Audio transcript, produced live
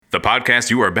The podcast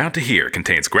you are about to hear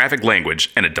contains graphic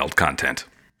language and adult content.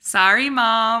 Sorry,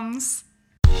 moms.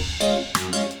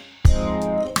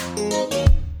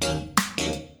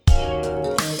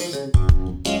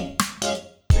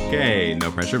 Okay,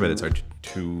 no pressure, but it's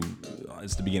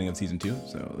it's the beginning of season 2,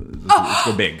 so let's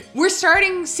go big. We're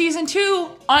starting season 2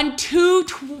 on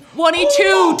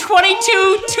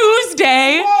 2/22/22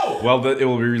 Tuesday. Whoa. Well, it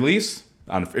will be released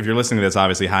on, if you're listening to this,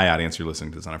 obviously, hi audience, you're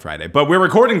listening to this on a Friday. But we're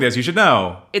recording this, you should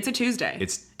know. It's a Tuesday.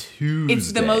 It's Tuesday.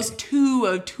 It's the most two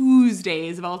of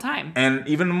Tuesdays of all time. And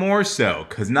even more so,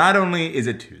 because not only is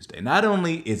it Tuesday, not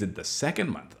only is it the second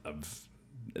month of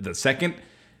the second...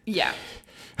 Yeah.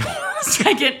 It's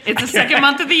the second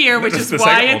month of the year, which is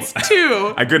why it's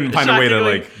 2. I couldn't find a way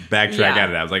to backtrack at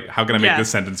it. I was like, how can I make this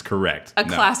sentence correct? A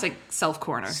classic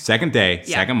self-corner. Second day,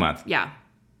 second month. Yeah.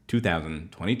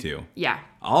 2022. Yeah.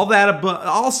 All that,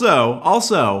 also,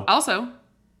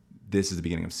 this is the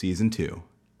beginning of season 2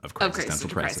 of Crisis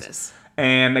Central Crisis.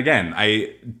 And again,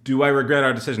 I regret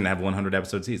our decision to have 100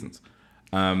 episode seasons.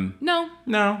 No.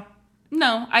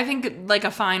 I think like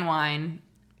a fine wine.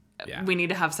 Yeah. We need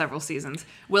to have several seasons.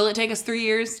 Will it take us 3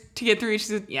 years to get through each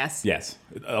season? Yes. Yes.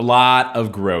 A lot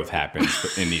of growth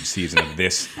happens in each season of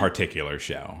this particular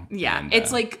show. Yeah. And,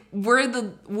 it's like we're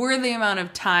the amount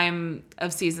of time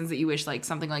of seasons that you wish like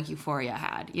something like Euphoria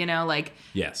had. You know, like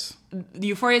yes.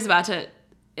 Euphoria is about to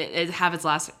have its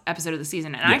last episode of the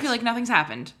season, and I feel like nothing's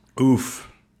happened. Oof.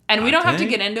 And we don't have to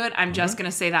get into it. I'm just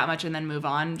going to say that much and then move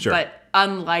on. Sure. But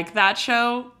unlike that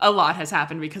show, a lot has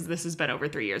happened because this has been over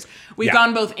 3 years. We've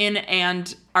gone both in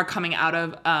and are coming out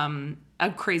of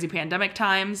a crazy pandemic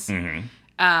times.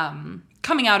 Mm-hmm.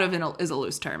 Coming out of is a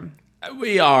loose term.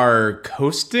 We are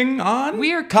coasting on?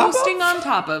 We are coasting on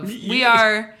top of. We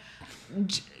are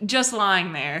just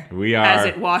lying there. We are. As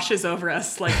it washes over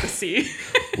us like the sea.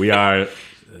 We are...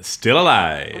 still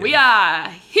alive. We are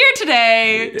here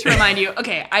today to remind you.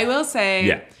 Okay, I will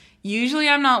say, usually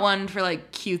I'm not one for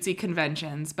like cutesy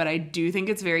conventions, but I do think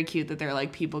it's very cute that there are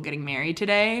like people getting married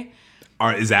today.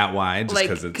 Is that why?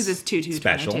 Just because it's 2/2/22.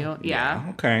 special. Yeah.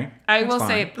 Okay. I will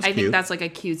say, I think that's like a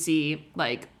cutesy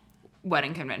like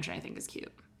wedding convention. I think is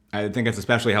cute. I think it's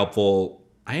especially helpful.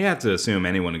 I have to assume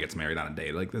anyone who gets married on a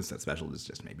day like this, that special is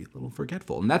just maybe a little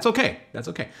forgetful. And that's okay. That's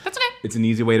okay. It's an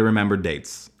easy way to remember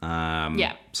dates.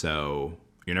 So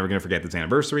you're never going to forget this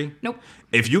anniversary. Nope.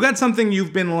 If you got something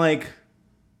you've been like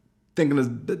thinking is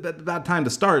about time to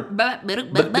start. About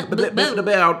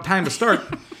time to start.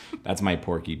 That's my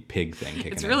Porky Pig thing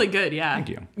kicking It's really good, yeah. Thank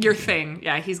you. Your thing.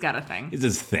 Yeah, he's got a thing. It's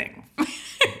his thing.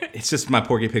 It's just my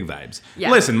Porky Pig vibes.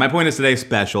 Yeah. Listen, my point is today's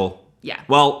special. Yeah.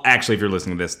 Well, actually, if you're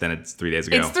listening to this, then it's 3 days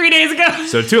ago. It's 3 days ago.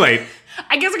 So too late.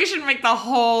 I guess we shouldn't make the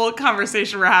whole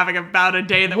conversation we're having about a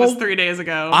day that was 3 days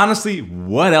ago. Honestly,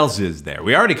 what else is there?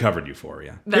 We already covered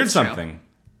Euphoria. Here's true. something.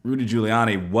 Rudy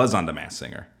Giuliani was on The Masked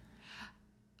Singer.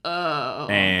 Oh.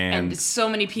 And so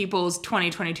many people's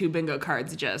 2022 bingo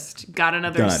cards just got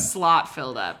another slot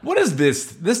filled up. What is this?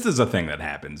 This is a thing that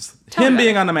happens. Tell Him me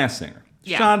being about on The Masked Singer.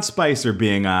 Yeah. Sean Spicer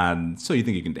being on So You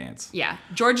Think You Can Dance. Yeah.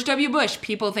 George W. Bush,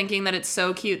 people thinking that it's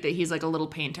so cute that he's like a little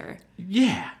painter.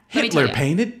 Yeah. Hitler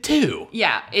painted too.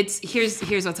 Yeah. Here's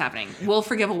what's happening. We'll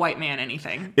forgive a white man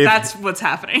anything. That's what's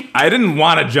happening. I didn't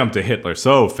want to jump to Hitler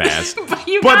so fast.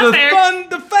 but there.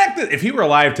 The fact that if he were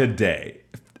alive today,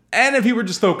 and if he were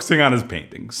just focusing on his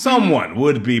painting, someone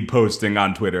would be posting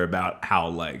on Twitter about how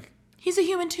like, he's a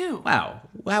human too. Wow,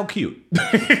 how cute.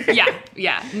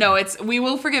 Yeah. No, we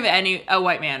will forgive a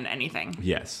white man anything.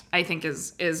 Yes. I think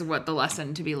is what the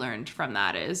lesson to be learned from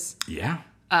that is. Yeah.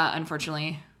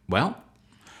 Unfortunately. Well.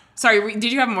 Sorry,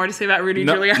 did you have more to say about Rudy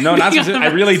Giuliani? No, not specific. I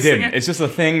really didn't. It's just a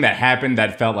thing that happened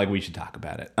that felt like we should talk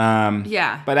about it.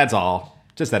 Yeah. But that's all.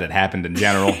 Just that it happened in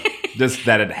general. Just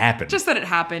that it happened. Just that it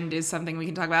happened is something we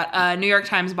can talk about. New York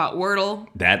Times about Wordle.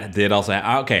 That did also.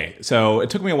 Okay, so it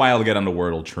took me a while to get on the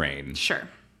Wordle train. Sure.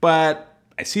 But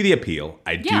I see the appeal.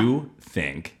 I do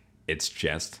think it's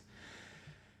just.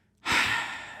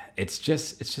 There's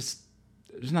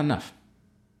not enough.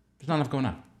 There's not enough going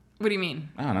on. What do you mean?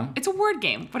 I don't know. It's a word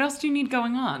game. What else do you need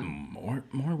going on? More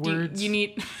words? You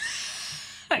need...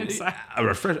 I'm sorry.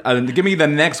 Give me the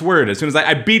next word. As soon as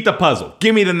I beat the puzzle.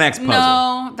 Give me the next puzzle.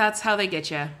 No, that's how they get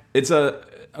you.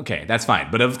 Okay, that's fine.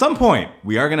 But at some point,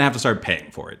 we are going to have to start paying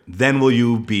for it. Then will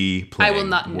you be playing I will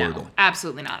not. Wordle? No,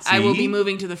 absolutely not. See? I will be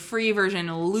moving to the free version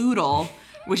Loodle,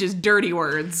 which is dirty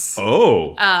words.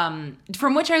 Oh.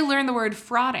 From which I learned the word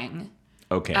frauding.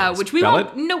 Okay. Which we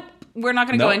won't. Nope. We're not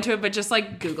going to go into it, but just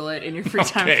like Google it in your free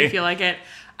time if you feel like it.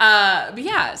 But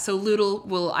yeah, so Lewdle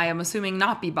will, I am assuming,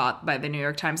 not be bought by the New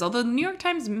York Times, although the New York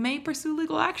Times may pursue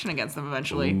legal action against them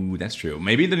eventually. Ooh, that's true.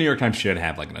 Maybe the New York Times should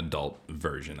have like an adult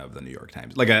version of the New York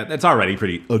Times. Like that's already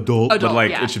pretty adult but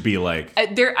like it should be like...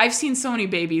 I've seen so many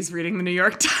babies reading the New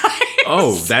York Times.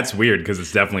 Oh, that's weird because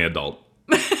it's definitely adult.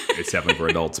 It's definitely for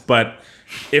adults. But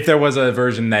if there was a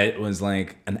version that was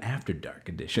like an After Dark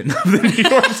edition of the New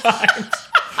York Times...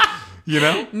 You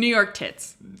know? New York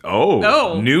Tits.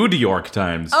 Oh. Nude York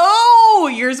Times. Oh,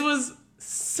 yours was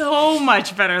so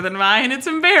much better than mine. It's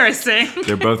embarrassing.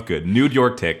 They're both good. Nude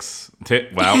York Ticks.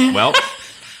 Well,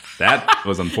 that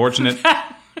was unfortunate.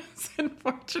 That was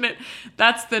unfortunate.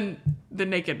 That's the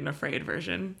Naked and Afraid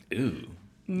version. Ooh.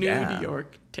 Nude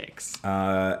York Ticks.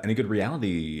 Any good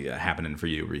reality happening for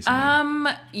you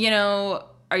recently? You know...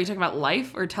 Are you talking about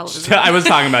life or television? I was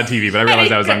talking about TV, but I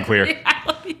realized that was unclear.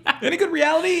 Any good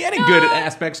reality? Any good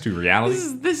aspects to reality?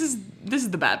 This is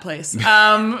the bad place. You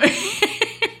know,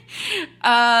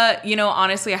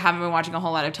 honestly, I haven't been watching a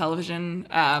whole lot of television.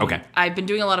 Okay. I've been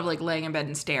doing a lot of like laying in bed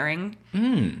and staring.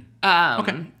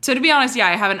 Okay. So to be honest, yeah,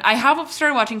 I haven't. I have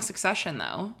started watching Succession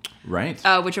though. Right.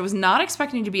 Which I was not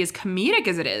expecting to be as comedic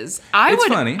as it is. It's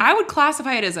funny. I would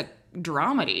classify it as a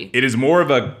dramedy. It is more of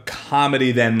a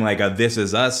comedy than like a This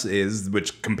Is Us is,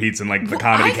 which competes in like the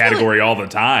comedy category all the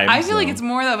time. I feel like it's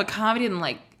more of a comedy than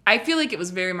like, I feel like it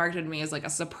was very marketed to me as like a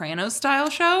Sopranos style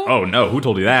show. Oh no, who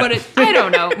told you that? But I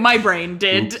don't know. My brain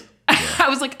did. Oops. Yeah. I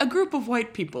was like, a group of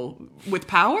white people with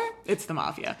power? It's the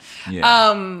mafia.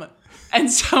 Yeah.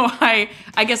 And so I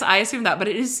guess I assumed that, but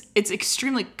it's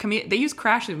extremely they use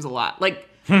crash zooms a lot. Like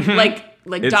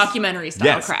documentary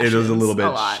style crash zooms. It is a little bit.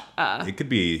 A lot. It could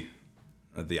be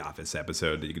The Office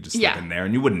episode that you could just slip in there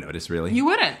and you wouldn't notice really. You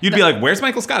wouldn't. You'd be like, where's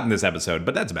Michael Scott in this episode?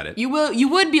 But that's about it. You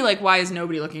would be like, why is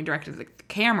nobody looking directly at the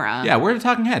camera? Yeah, where are the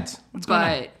talking heads? What's going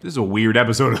on? This is a weird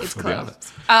episode of The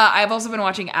Office. I've also been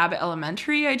watching Abbott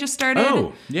Elementary. I just started.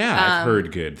 Oh, yeah. I've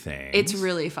heard good things. It's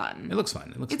really fun. It looks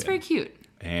fun. It's very cute.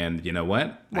 And you know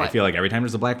what? I feel like every time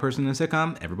there's a black person in a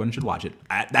sitcom, everyone should watch it.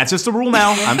 That's just a rule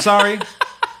now. I'm sorry.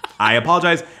 I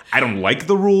apologize. I don't like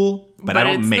the rule, but I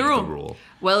don't make the rule.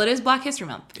 Well, it is Black History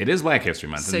Month. It is Black History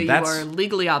Month. So you are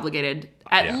legally obligated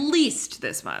at least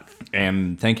this month.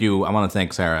 And thank you. I want to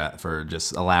thank Sarah for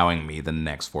just allowing me the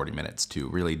next 40 minutes to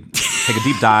really take a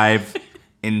deep dive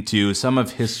into some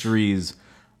of history's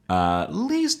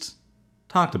least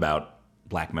talked about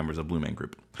black members of Blue Man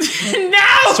Group.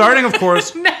 No! Starting, of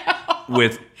course,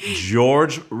 with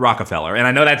George Rockefeller. And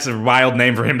I know that's a wild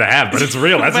name for him to have, but it's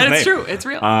real. That's his name. But it's true. It's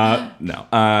real.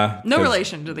 No. No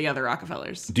relation to the other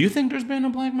Rockefellers. Do you think there's been a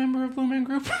black member of Blue Man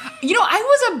Group? You know, I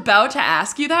was about to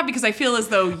ask you that because I feel as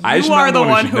though you are the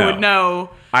one who would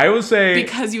know. I would say...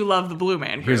 Because you love the Blue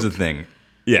Man Group. Here's the thing.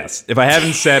 Yes. If I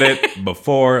haven't said it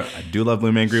before, I do love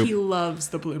Blue Man Group. He loves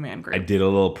the Blue Man Group. I did a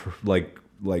little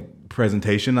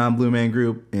presentation on Blue Man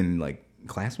Group in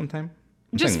class one time.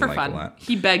 Just for fun.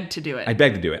 He begged to do it. I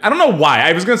begged to do it. I don't know why.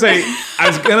 I was going to say,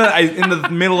 in the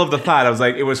middle of the thought, I was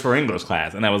like, it was for English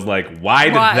class. And I was like, why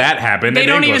did that happen in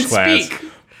English class? They don't even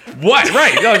speak. What?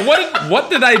 Right. Like, what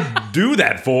did I do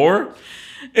that for?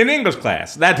 In English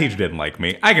class. That teacher didn't like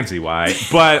me. I can see why.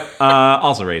 But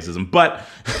also racism. But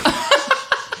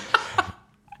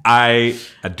I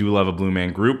do love a Blue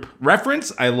Man Group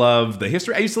reference. I love the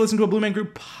history. I used to listen to a Blue Man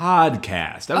Group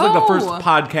podcast. That was the first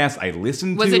podcast I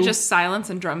listened to. Was it just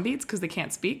silence and drum beats because they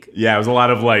can't speak? Yeah, it was a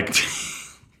lot of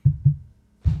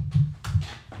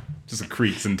just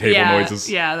creaks and table noises.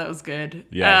 Yeah, that was good.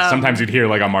 Yeah, sometimes you'd hear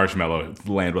a marshmallow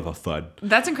land with a thud.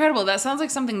 That's incredible. That sounds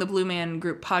like something the Blue Man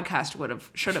Group podcast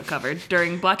should have covered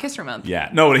during Black History Month.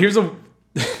 Yeah, no, here's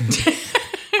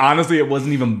honestly, it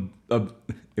wasn't even an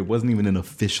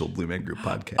official Blue Man Group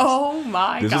podcast. Oh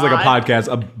my God. This is like a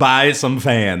podcast by some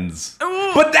fans.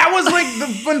 Ooh. But that was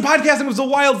when podcasting was a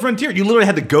wild frontier. You literally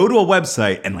had to go to a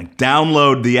website and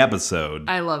download the episode.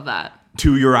 I love that.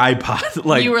 To your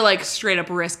iPod. You were straight up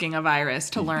risking a virus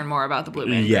to learn more about the Blue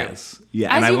Man Group. Yes.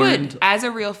 Yeah. As you would, as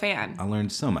a real fan. I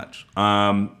learned so much.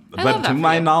 But to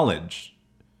my knowledge,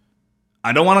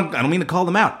 I don't mean to call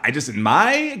them out. I just, in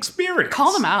my experience.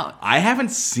 Call them out. I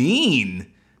haven't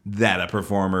seen that a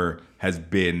performer has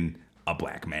been a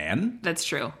black man. That's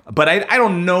true. But I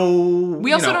don't know.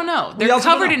 We also don't know. They're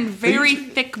covered in very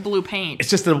thick blue paint. It's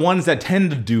just the ones that tend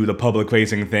to do the public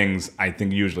facing things, I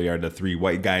think usually are the three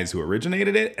white guys who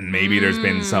originated it. And maybe there's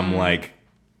been some I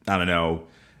don't know,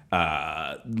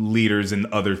 leaders in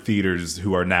other theaters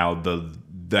who are now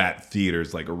that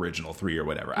theater's like original 3 or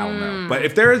whatever. I don't know. But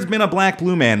if there has been a Black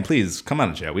Blue Man, please come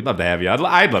on the show. We'd love to have you.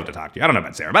 I'd love to talk to you. I don't know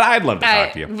about Sarah, but I'd love to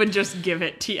talk to you. I would just give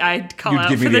it to you. I'd call You'd out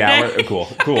give me for the day. hour.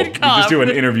 Cool. You just do an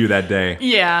interview that day.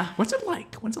 Yeah. What's it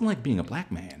like? What's it like being a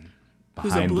black man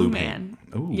Who's a blue paint? man?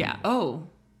 Ooh. Yeah. Oh.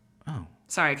 Oh.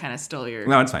 Sorry, I kind of stole your...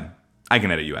 No, it's fine. I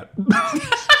can edit you out.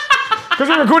 Because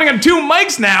we're recording on 2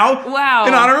 mics now. Wow.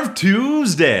 In honor of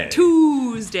Tuesday.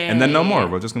 And then no more.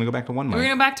 We're just going to go back to 1 mic. We're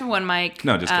going to go back to 1 mic.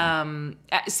 No, just kidding.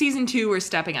 Season 2, we're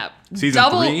stepping up. Season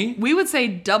 3? We would say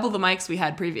double the mics we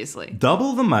had previously.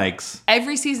 Double the mics.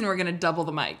 Every season, we're going to double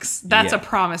the mics. That's Yeah. a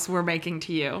promise we're making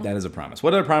to you. That is a promise.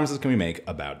 What other promises can we make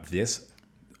about this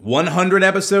 100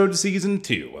 episode season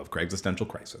 2 of Craig's Existential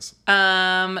Crisis?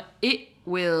 It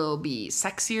will be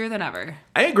sexier than ever.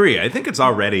 I agree. I think it's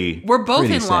already. We're both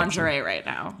pretty in sexy. lingerie right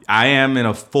now. I am in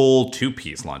a full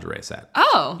 2-piece lingerie set.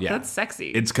 Oh, Yeah. that's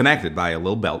sexy. It's connected by a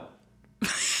little belt.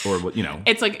 Or what, you know.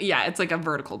 It's like a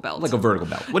vertical belt. Like a vertical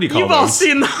belt. What do you call You've those? all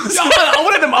seen those.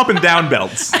 One of them up and down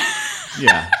belts.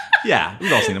 Yeah. Yeah.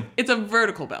 We've all seen them. It's a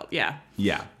vertical belt. Yeah.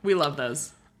 Yeah. We love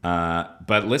those.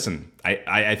 But listen,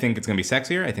 I think it's going to be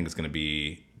sexier. I think it's going to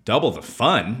be double the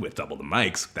fun with double the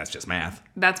mics. That's just math.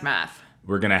 That's math.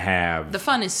 We're going to have... The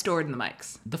fun is stored in the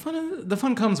mics. The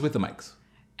fun comes with the mics.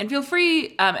 And feel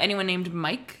free, anyone named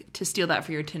Mike, to steal that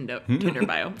for your Tinder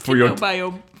bio. For your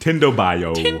bio. Tindo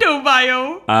bio. Tindo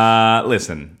bio.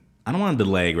 Listen, I don't want to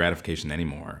delay gratification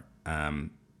anymore.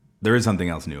 There is something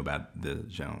else new about the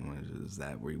show, which is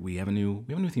that we have a new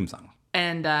theme song.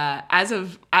 And as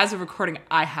of recording,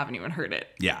 I haven't even heard it.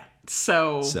 Yeah.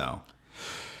 So.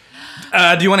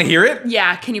 Do you want to hear it?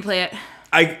 Yeah, can you play it?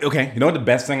 Okay. You know what the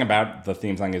best thing about the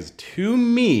theme song is to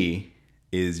me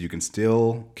is you can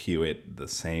still cue it the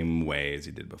same way as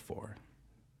you did before.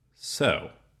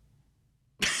 So,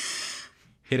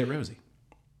 hit it, Rosie.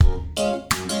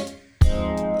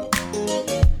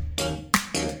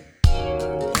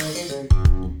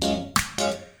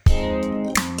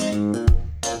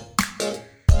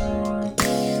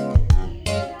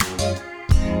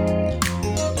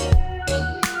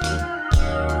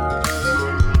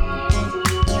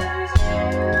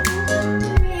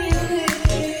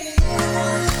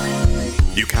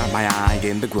 You caught my eye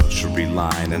in the grocery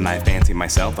line, and I fancy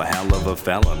myself a hell of a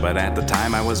fella, but at the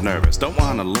time I was nervous. Don't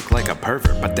wanna look like a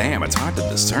pervert, but damn, it's hard to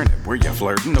discern it. Were you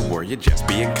flirting or were you just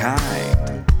being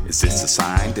kind? Is this a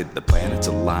sign? Did the planets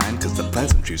align? Cause the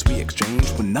pleasantries we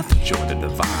exchanged were nothing short of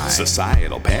divine.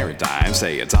 Societal paradigms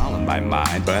say it's all in my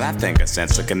mind, but I think I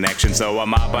sense a connection, so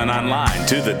I'm hopping online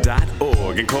to the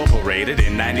 .org, incorporated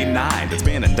in 99. That's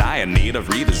been in dire need of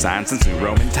redesign since New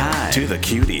Roman time. To the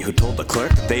cutie who told the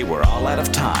clerk that they were all out of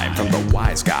time, from the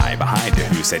wise guy behind her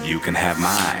who said you can have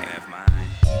mine.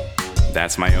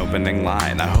 That's my opening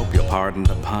line. I hope you'll pardon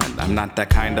the pun. I'm not that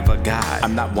kind of a guy.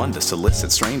 I'm not one to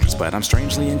solicit strangers, but I'm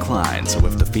strangely inclined. So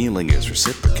if the feeling is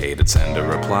reciprocated, send a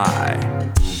reply.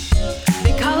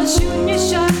 They call it shooting your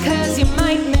shot cause you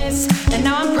might miss. And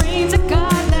now I'm praying to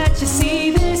God that you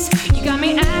see this. You got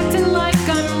me acting like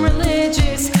I'm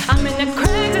religious. I'm in a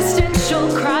existential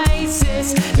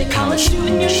crisis. They call it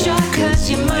shooting your shot cause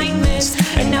you might miss.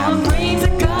 And now I'm praying to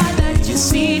God that you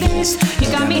see this. You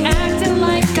got me acting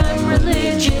like I'm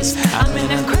religious. I'm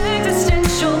in a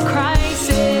existential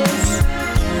crisis.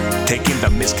 Taking the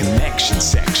misconnection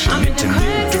section I'm in into a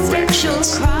new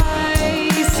directions.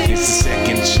 crisis. It's the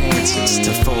second chances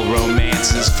to full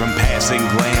romances from passing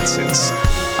glances.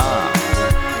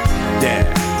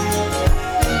 Yeah.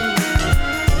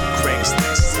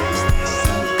 Craigslist.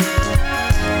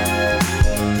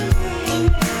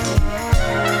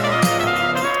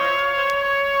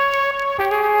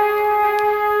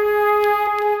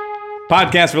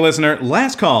 Podcast for listener,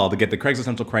 last call to get the Craig's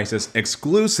Existential Crisis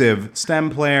exclusive STEM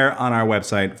player on our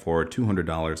website for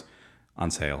 $200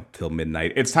 on sale till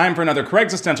midnight. It's time for another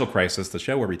Craig's Existential Crisis, the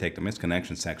show where we take the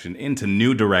misconnection section into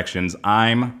new directions.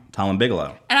 I'm Talon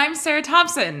Bigelow. And I'm Sarah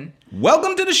Thompson.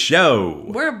 Welcome to the show.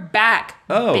 We're back,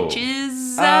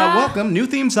 bitches. Welcome. New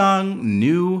theme song,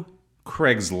 new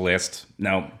Craigslist.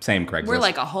 No, same Craigslist. We're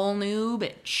like a whole new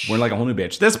bitch. We're like a whole new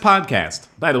bitch. This podcast,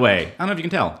 by the way, I don't know if you can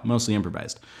tell, mostly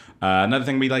improvised. Another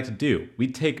thing we like to do, we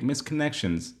take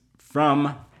misconnections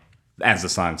from, as the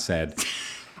song said,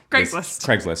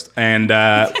 Craigslist. And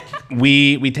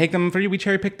we take them for you. We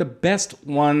cherry pick the best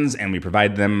ones and we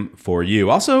provide them for you.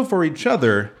 Also for each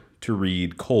other to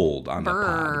read cold on the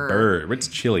pod. Brr. It's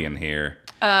chilly in here.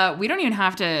 We don't even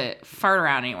have to fart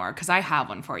around anymore because I have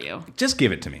one for you. Just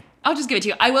give it to me. I'll just give it to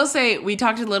you. I will say we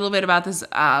talked a little bit about this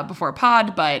before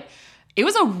pod, but it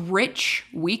was a rich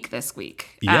week this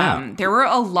week. Yeah. There were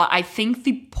a lot. I think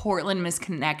the Portland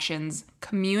Misconnections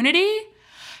community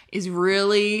is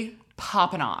really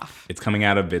popping off. It's coming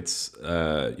out of its,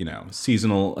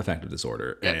 seasonal affective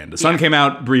disorder. And the sun came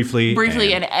out briefly.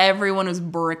 And everyone was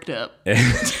bricked up.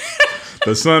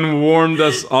 The sun warmed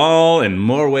us all in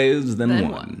more ways than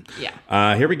one.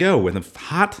 Yeah. Here we go with a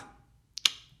hot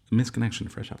misconnection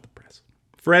fresh off the press.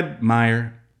 Fred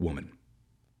Meyer, woman.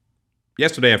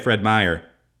 Yesterday at Fred Meyer,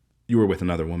 you were with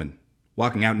another woman,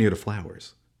 walking out near the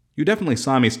flowers. You definitely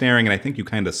saw me staring, and I think you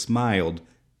kind of smiled,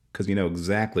 because you know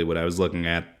exactly what I was looking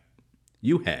at.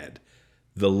 You had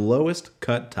the lowest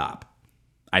cut top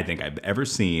I think I've ever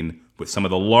seen, with some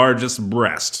of the largest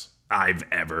breasts I've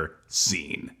ever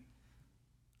seen.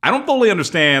 I don't fully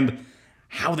understand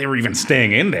how they were even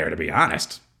staying in there, to be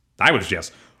honest. I was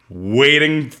just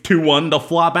waiting to one to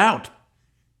flop out.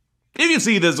 If you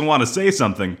see this and want to say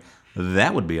something,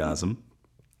 that would be awesome.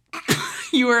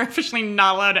 You were officially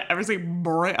not allowed to ever say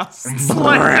breasts.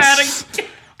 Breasts.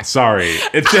 Sorry.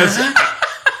 It's just,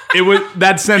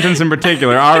 that sentence in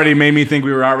particular already made me think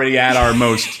we were already at our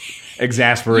most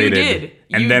exasperated. You did.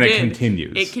 And then it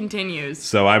continues. It continues.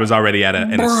 So I was already at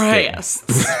an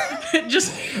breasts.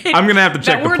 I'm going to have to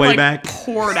check the playback. That word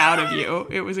poured out of you.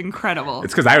 It was incredible.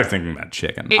 It's because I was thinking about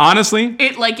chicken. Honestly.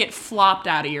 It flopped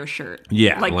out of your shirt.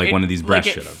 Yeah, like one of these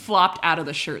breasts should have. It flopped out of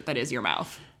the shirt that is your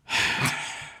mouth.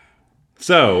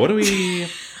 So, what do we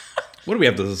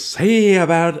have to say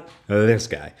about this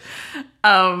guy?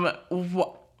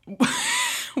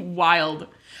 Wild.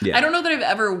 Yeah. I don't know that I've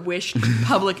ever wished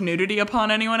public nudity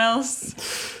upon anyone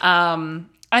else. And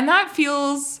that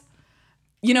feels,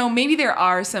 maybe there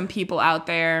are some people out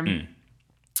there,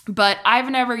 but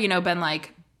I've never, been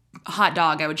like, hot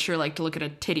dog, I would sure like to look at a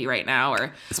titty right now,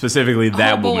 or specifically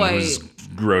that woman who's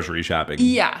grocery shopping.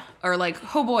 Yeah. Or like,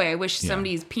 oh boy, I wish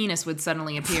somebody's penis would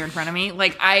suddenly appear in front of me.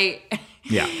 Like I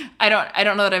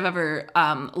don't know that I've ever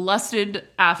lusted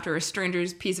after a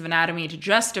stranger's piece of anatomy to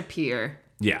just appear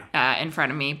in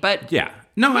front of me. But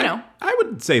no, I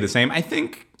would say the same. I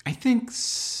think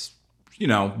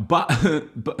but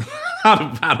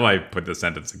how do I put this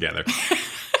sentence together?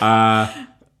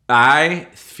 I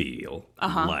feel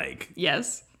like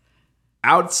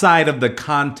outside of the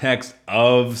context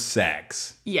of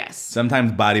sex,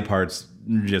 sometimes body parts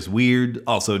just weird.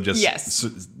 Also, just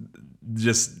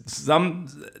some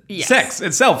sex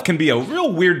itself can be a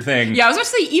real weird thing. Yeah, I was going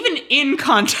to say even in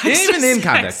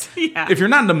context. If you're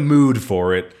not in the mood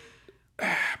for it,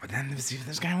 but then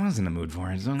this guy was in the mood for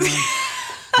it. So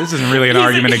this isn't really an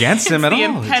argument against him at all.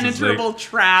 It's the impenetrable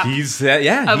trap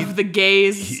of the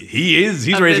gaze. He is.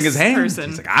 He's raising his hand. He's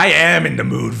like, I am in the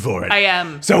mood for it. I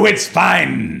am. So it's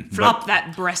fine. Flop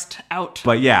that breast out.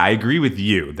 But yeah, I agree with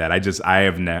you that I just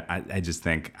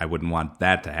think I wouldn't want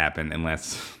that to happen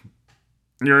unless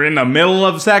you're in the middle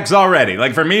of sex already.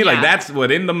 Like for me, like that's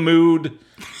what in the mood.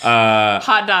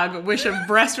 Hot dog. Wish a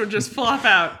breast would just flop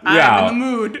out. I'm in the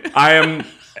mood. I am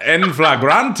en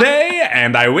flagrante,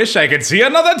 and I wish I could see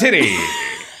another titty.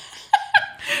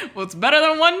 Well, it's better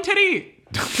than one titty.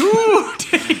 2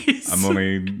 titties. I'm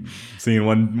only seeing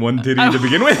one titty to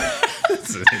begin with.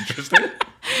 This is interesting.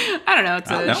 I don't know. It's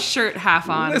a shirt half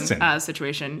on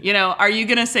situation. Are you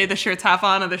gonna say the shirt's half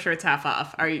on or the shirt's half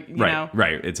off? Are you?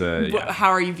 Right. It's how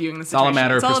are you viewing the situation? It's all a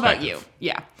matter of perspective. All about you.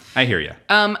 Yeah. I hear you.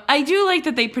 I do like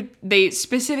that they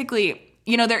specifically.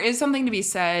 There is something to be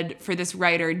said for this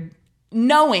writer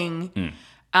knowing.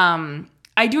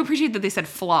 I do appreciate that they said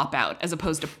flop out as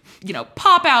opposed to,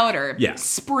 pop out or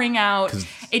spring out.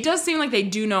 It does seem like they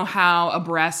do know how a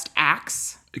breast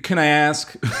acts. Can I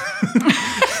ask?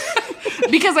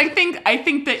 Because I think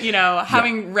that,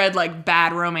 having read like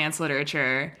bad romance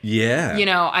literature,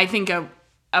 I think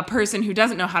a person who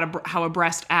doesn't know how a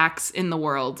breast acts in the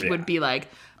world would be like,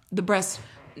 the breast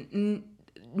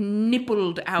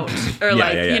nippled out, or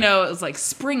it was like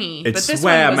springy. It but this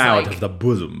swam one was out of the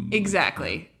bosom.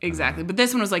 Exactly. But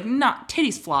this one was like, not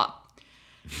titties flop.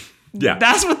 Yeah,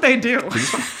 that's what they do.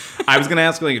 I was gonna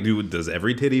ask, like, does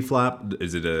every titty flop?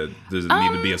 Does it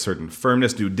need to be a certain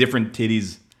firmness? Do different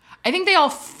titties? I think they all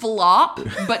flop,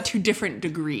 but to different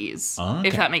degrees,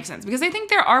 if that makes sense. Because I think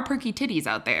there are perky titties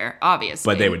out there,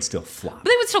 obviously. But they would still flop.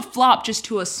 But they would still flop just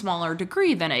to a smaller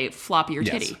degree than a floppier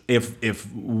titty.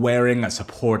 If wearing a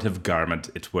supportive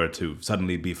garment, it were to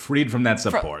suddenly be freed from that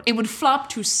support. It would flop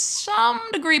to some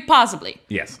degree, possibly.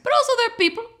 Yes. But also there are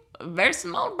people with very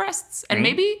small breasts, and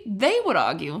maybe they would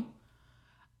argue,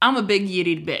 I'm a big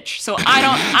yitty bitch, so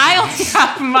I only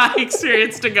have my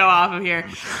experience to go off of here.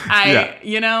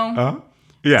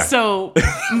 So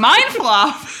mine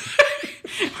flop,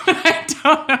 but I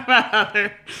don't know about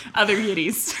other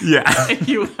yitties, if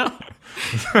you will.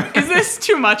 Is this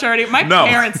too much already? My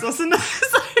parents listen to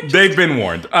this. They've been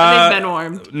warned. They've been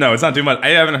warned. No, it's not too much. I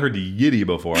haven't heard Yitty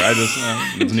before. I just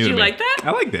it's new Did to you me. like that?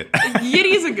 I liked it.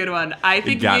 Yitty's a good one. I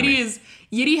think got me.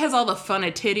 Yitty has all the fun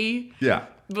of titty, Yeah.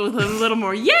 but with a little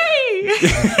more yay.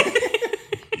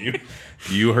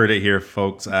 You heard it here,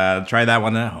 folks. Try that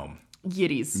one at home.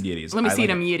 Yitties. Let me see like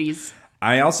them yitties.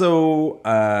 I also,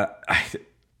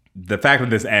 the fact that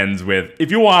this ends with,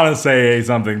 if you want to say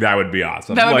something, that would be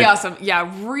awesome. That would be awesome.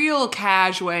 Yeah, real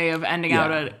cash way of ending out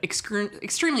Yeah. an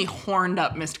extremely horned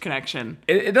up missed connection.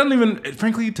 It doesn't even,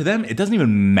 frankly, to them, it doesn't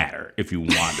even matter if you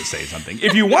want to say something.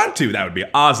 If you want to, that would be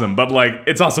awesome. But, like,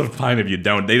 it's also fine if you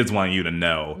don't. They just want you to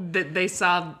know. That they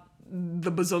saw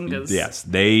the bazungas. Yes,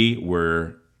 they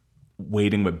were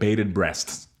waiting with bated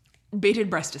breasts. Baited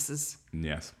breastises.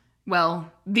 Yes.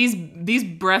 Well, these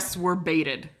breasts were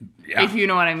baited, Yeah. if you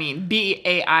know what I mean.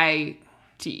 BAITED.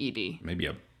 Maybe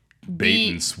a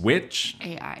bait and switch.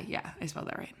 AI, yeah, I spelled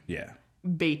that right. Yeah.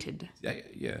 Baited.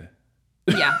 Yeah.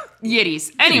 Yeah,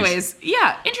 yitties. Anyways,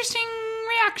 yeah, interesting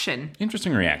reaction.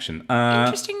 Interesting reaction.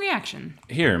 Interesting reaction.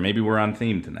 Here, maybe we're on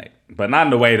theme tonight, but not in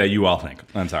the way that you all think.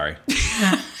 I'm sorry.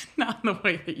 Not in the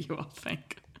way that you all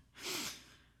think.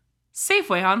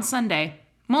 Safeway on Sunday.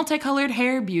 Multicolored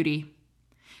hair beauty.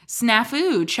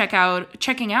 Snafu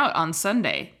checking out on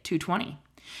Sunday, 2:20.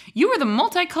 You were the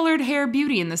multicolored hair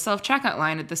beauty in the self-checkout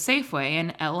line at the Safeway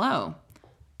in LO,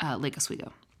 Lake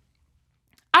Oswego.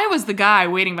 I was the guy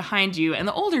waiting behind you and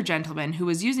the older gentleman who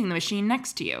was using the machine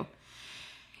next to you.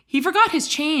 He forgot his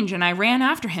change and I ran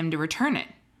after him to return it.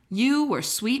 You were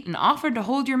sweet and offered to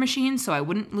hold your machine so I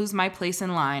wouldn't lose my place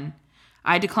in line.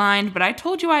 I declined, but I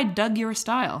told you I dug your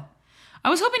style. I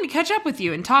was hoping to catch up with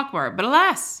you and talk more, but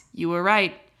alas, you were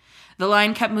right. The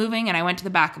line kept moving and I went to the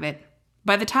back of it.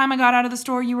 By the time I got out of the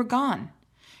store, you were gone.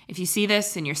 If you see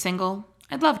this and you're single,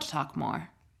 I'd love to talk more.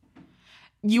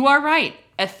 You are right.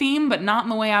 A theme, but not in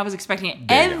the way I was expecting it.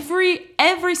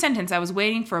 Every sentence I was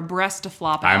waiting for a breast to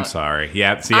flop out. I'm sorry.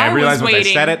 Yeah, see, I realized when I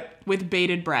said it. With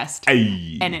bated breast.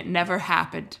 Ay. And it never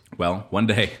happened. Well, one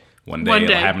day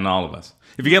it'll happen to all of us.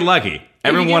 If you get lucky,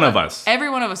 every one of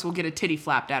us will get a titty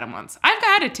flapped at him once. I've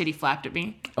had a titty flapped at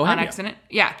me on accident.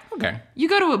 Yeah. Okay. You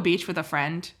go to a beach with a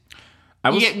friend.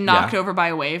 You get knocked over by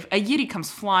a wave. A yitty comes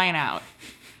flying out.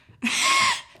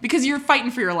 Because you're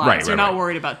fighting for your lives. Right, you're not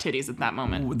worried about titties at that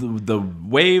moment. The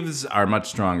waves are much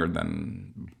stronger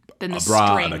than the a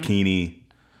bra, string. a bikini.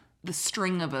 The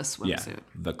string of a swimsuit. Yeah,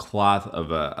 the cloth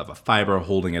of a fiber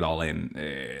holding it all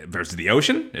in versus the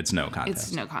ocean. It's no contest.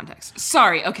 It's no context.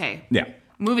 Sorry. Okay. Yeah.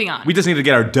 Moving on. We just need to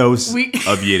get our dose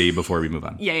of yitty before we move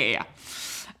on. Yeah.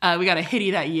 We got to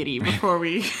hitty that yitty before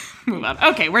we move on.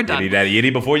 Okay, we're done. Hitty that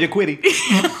yitty before you quitty.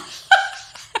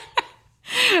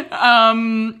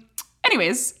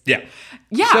 Anyways. Yeah.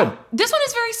 Yeah. So, this one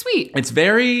is very sweet. It's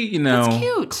very, It's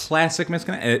cute. classic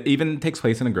misconnect. It even takes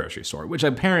place in a grocery store, which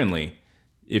apparently,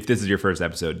 if this is your first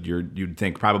episode, you'd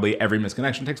think probably every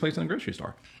misconnection takes place in a grocery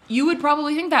store. You would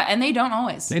probably think that, and they don't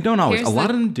always. They don't always. Here's A lot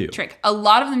the of them do. Trick. A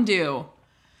lot of them do.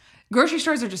 Grocery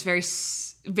stores are just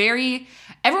very.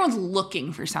 Everyone's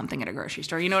looking for something at a grocery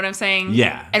store. You know what I'm saying?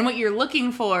 Yeah. And what you're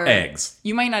looking for. Eggs.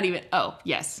 You might not even. Oh,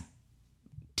 yes.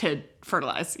 To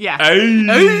fertilize. Yeah.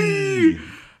 Hey.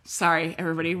 Sorry,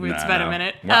 everybody. It's been a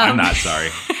minute. Well, I'm not sorry.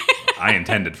 I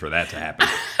intended for that to happen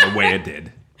the way it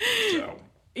did. So.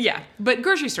 Yeah, but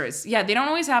grocery stores, yeah, they don't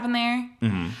always happen there.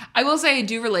 Mm-hmm. I will say I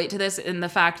do relate to this in the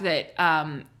fact that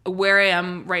where I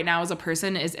am right now as a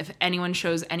person is if anyone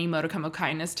shows any modicum of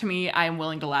kindness to me, I am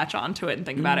willing to latch onto it and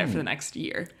think about it for the next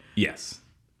year. Yes.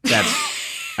 That's,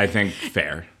 I think,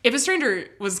 fair. If a stranger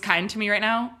was kind to me right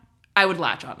now, I would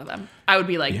latch onto them. I would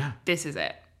be like, Yeah. this is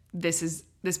it.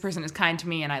 This person is kind to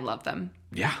me and I love them.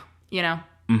 Yeah. You know?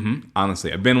 Mm-hmm.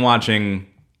 Honestly, I've been watching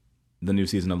the new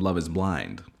season of Love is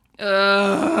Blind.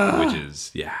 Which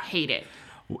is, Hate it.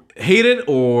 Hate it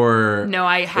or... No,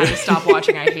 I had to stop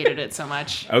watching. I hated it so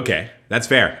much. Okay, that's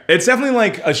fair. It's definitely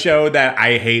like a show that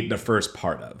I hate the first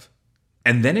part of.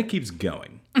 And then it keeps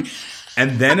going.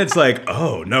 And then it's like,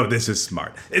 oh, no, this is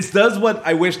smart. It does what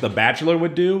I wish The Bachelor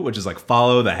would do, which is like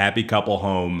follow the happy couple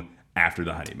home after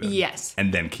the honeymoon. Yes.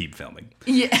 And then keep filming.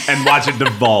 Yeah. And watch it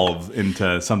devolve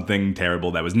into something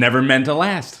terrible that was never meant to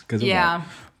last. Yeah.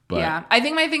 But, yeah. I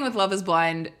think my thing with Love is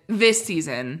Blind this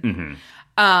season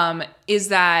is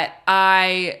that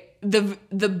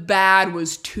the bad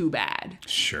was too bad.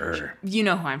 Sure. You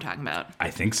know who I'm talking about. I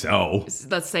think so.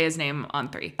 Let's say his name on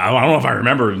 3. I don't know if I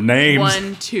remember names.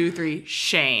 1, 2, 3.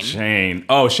 Shane. Shane.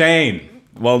 Oh, Shane.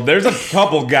 Well, there's a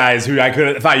couple guys who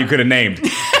I thought you could have named.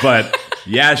 But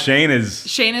yeah, Shane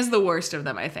is the worst of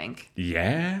them, I think.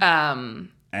 Yeah.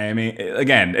 I mean,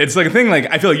 again, it's like a thing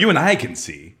like I feel like you and I can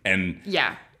see. And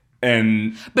yeah.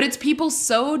 But it's people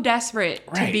so desperate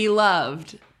to be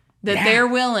loved that they're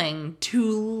willing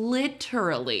to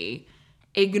literally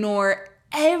ignore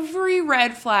every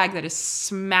red flag that is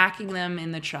smacking them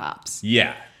in the chops.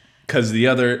 Yeah. Because the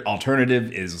other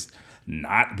alternative is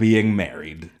not being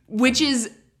married. Which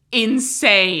is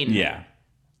insane. Yeah.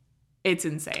 It's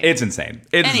insane. It's insane.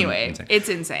 It's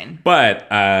insane. But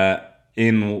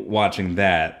in watching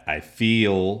that, I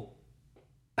feel...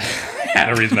 I had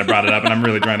a reason I brought it up, and I'm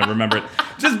really trying to remember it.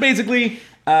 Just basically,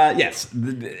 yes.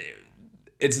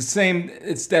 It's the same.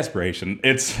 It's desperation.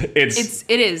 It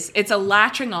is. It's a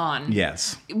latching on.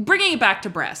 Yes. Bringing it back to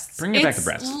breasts.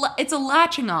 It's a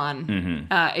latching on,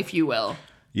 if you will.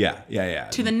 Yeah.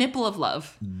 To the nipple of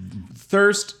love.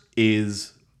 Thirst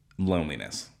is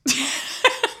loneliness.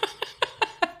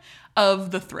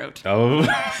 Of the throat. Oh,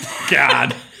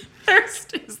 God.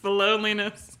 Thirst is the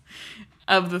loneliness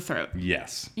of the throat.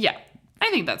 Yes. Yeah. I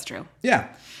think that's true.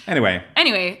 Yeah. Anyway,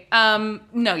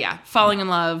 no, yeah. Falling in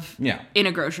love. Yeah. In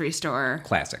a grocery store.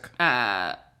 Classic.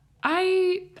 I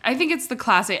think it's the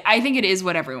classic. I think it is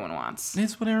what everyone wants.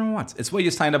 It's what everyone wants. It's what you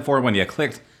signed up for when you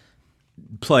clicked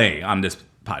play on this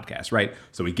podcast, right?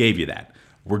 So we gave you that.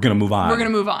 We're going to move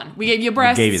on. We gave you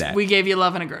breasts. We gave you that. We gave you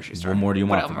love in a grocery store. What more do you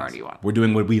want What from more us? do you want? We're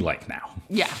doing what we like now.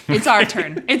 Yeah. It's our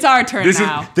turn. It's our turn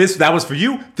now. That was for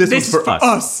you. This one's for us.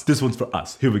 us. This one's for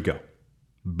us. Here we go.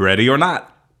 Bready or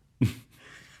not?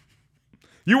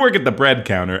 You work at the bread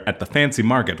counter at the fancy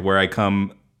market where I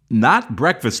come not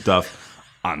breakfast stuff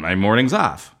on my mornings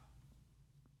off.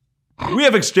 We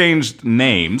have exchanged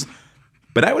names,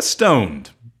 but I was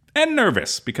stoned and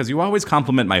nervous because you always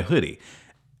compliment my hoodie.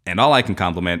 And all I can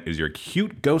compliment is your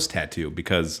cute ghost tattoo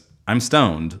because I'm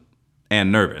stoned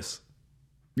and nervous.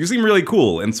 You seem really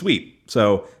cool and sweet,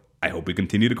 so I hope we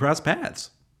continue to cross paths.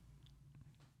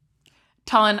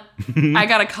 Talon, I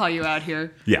gotta call you out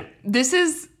here. Yeah. This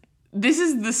is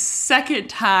the second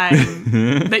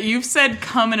time that you've said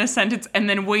 "come" in a sentence and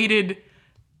then waited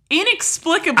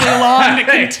inexplicably long to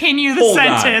continue the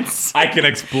sentence. I can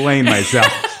explain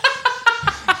myself.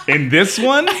 In this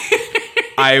one,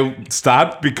 I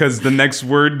stopped because the next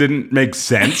word didn't make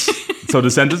sense. So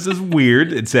the sentence is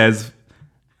weird. It says,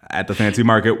 at the fancy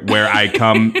market where I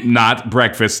come not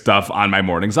breakfast stuff on my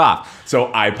mornings off.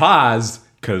 So I paused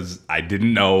because I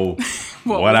didn't know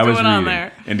what I was reading. On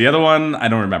there? And the other one, I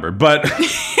don't remember. But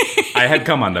I had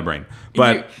come on the brain.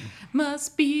 But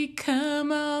must be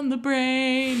come on the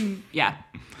brain. Yeah.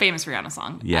 Famous Rihanna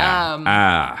song.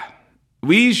 Yeah.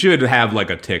 We should have like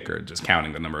a ticker just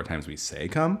counting the number of times we say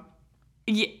come.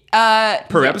 Yeah,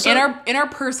 per episode? In our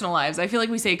personal lives, I feel like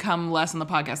we say come less on the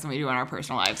podcast than we do in our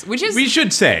personal lives, which is we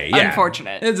should say, yeah.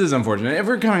 Unfortunate. It is unfortunate. If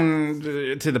we're coming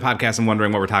to the podcast and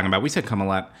wondering what we're talking about, we said come a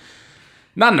lot.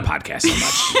 Not in the podcast so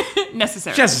much.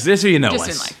 Necessarily. Just so you know just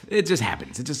us. In life. It just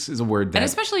happens. It just is a word that... And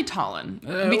especially Talon.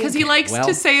 Because he likes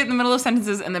to say it in the middle of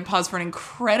sentences and then pause for an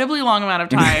incredibly long amount of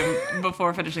time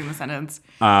before finishing the sentence.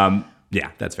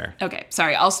 Yeah, that's fair. Okay,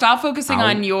 sorry. I'll stop focusing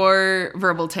on your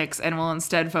verbal tics and we'll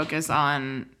instead focus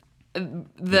on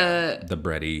the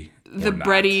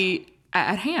bready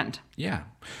at hand. Yeah.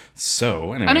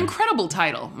 So, anyway. An incredible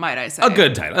title, might I say. A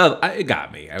good title. It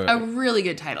got me. A really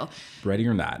good title. Bready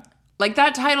or not. Like,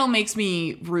 that title makes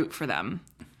me root for them.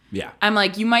 Yeah. I'm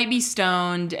like, you might be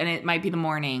stoned and it might be the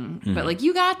morning, but like,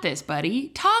 you got this, buddy.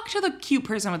 Talk to the cute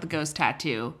person with the ghost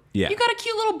tattoo. Yeah. You got a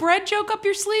cute little bread joke up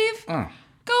your sleeve?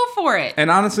 Go for it. And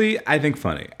honestly, I think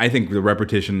funny. I think the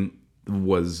repetition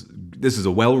this is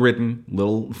a well-written,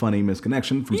 little funny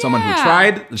misconnection from someone who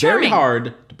tried very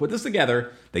hard to put this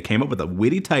together. They came up with a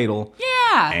witty title.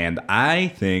 Yeah. And I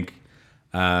think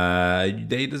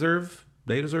they deserve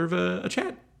a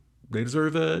chat. They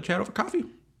deserve a chat over coffee.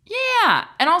 Yeah.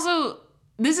 And also,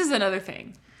 this is another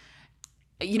thing.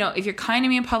 You know, if you're kind to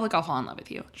me in public, I'll fall in love with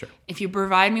you. Sure. If you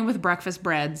provide me with breakfast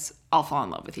breads, I'll fall in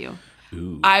love with you.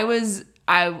 Ooh.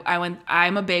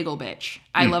 I'm a bagel bitch.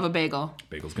 I love a bagel.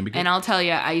 Bagels can be good. And I'll tell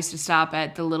you, I used to stop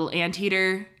at the little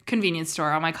Anteater convenience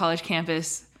store on my college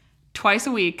campus twice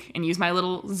a week and use my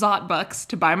little Zot bucks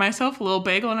to buy myself a little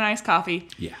bagel and an iced coffee.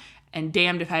 Yeah. And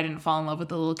damned if I didn't fall in love with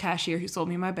the little cashier who sold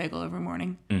me my bagel every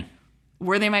morning.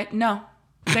 Were they my... No.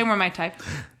 They were my type.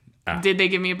 Did they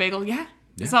give me a bagel? Yeah.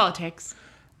 That's all it takes.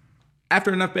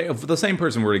 After enough bagel, if the same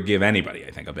person were to give anybody,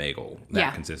 I think, a bagel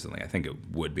consistently, I think it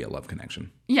would be a love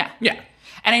connection. Yeah. Yeah.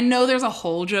 And I know there's a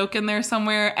whole joke in there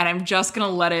somewhere, and I'm just gonna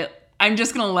let it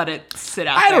sit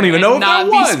out. I don't even know if that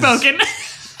was. Be spoken.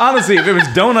 Honestly, if it was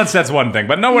donuts, that's one thing.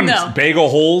 But bagel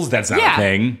holes, that's not a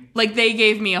thing. Like they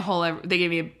gave me a hole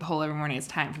every morning. It's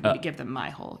time for me to give them my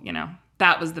hole. You know,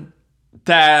 that was the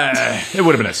It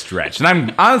would have been a stretch.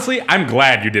 And I'm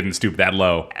glad you didn't stoop that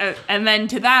low. And then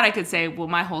to that, I could say, well,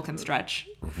 my hole can stretch.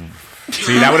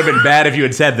 See, that would have been bad if you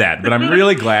had said that, but I'm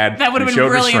really glad that would have you been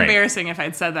showed really restraint. embarrassing if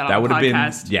I'd said that That on would the have been-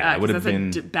 podcast. yeah, it would have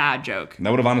that's been- a bad joke. That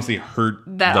would have honestly hurt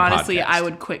That the honestly, podcast. I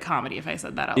would quit comedy if I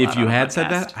said that out loud. If you on a had said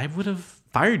podcast. that, I would have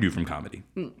fired you from comedy.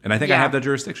 And I think I Yeah. have that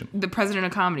jurisdiction. The president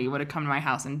of comedy would have come to my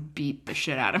house and beat the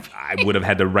shit out of me. I would have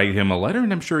had to write him a letter,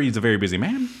 and I'm sure he's a very busy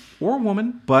man or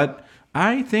woman, but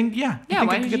I think, Yeah, I think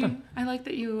why it could did get you? done. I like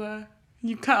that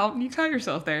you caught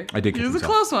yourself there. I did catch It was myself.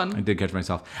 a close one. I did catch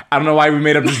myself. I don't know why we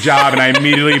made up this job, and I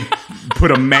immediately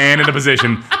put a man in a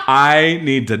position. I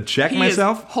need to check He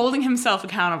myself. is holding himself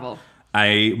accountable.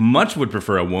 I much would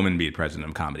prefer a woman be president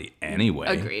of comedy anyway.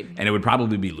 Agreed. And it would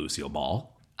probably be Lucille Ball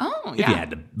Oh, if yeah. you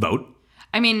had to vote.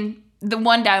 I mean, the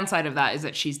one downside of that is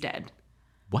that she's dead.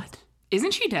 What?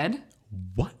 Isn't she dead?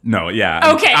 What? No,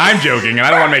 yeah. Okay. I'm joking, and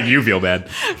I don't want to make you feel bad.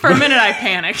 For a minute, I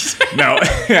panicked. No.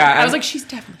 Yeah. I was like, she's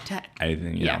definitely dead. I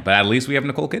think, Yeah. but at least we have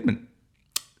Nicole Kidman.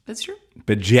 That's true.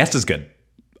 But just as good.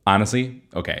 Honestly,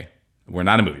 okay. We're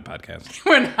not a movie podcast,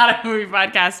 We're not a movie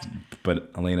podcast.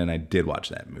 but Elena and I did watch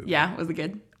that movie. Yeah, was it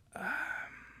good?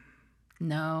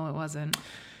 No, it wasn't.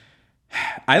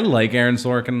 I like Aaron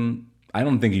Sorkin. I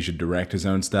don't think he should direct his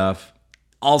own stuff.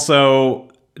 Also,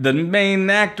 the main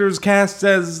actors cast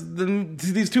as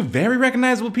these two very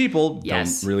recognizable people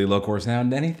Yes. don't really look or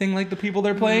sound anything like the people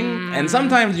they're playing. And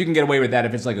sometimes you can get away with that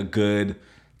if it's like a good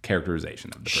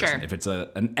characterization of the person. Sure. If it's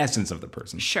an essence of the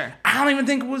person. Sure. I don't even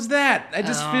think it was that.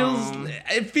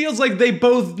 It feels like they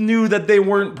both knew that they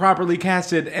weren't properly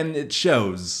casted, and it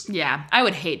shows. Yeah, I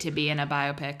would hate to be in a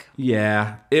biopic.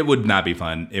 Yeah, it would not be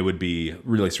fun. It would be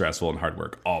really stressful and hard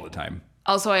work all the time.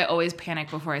 Also, I always panic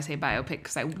before I say biopic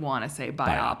because I want to say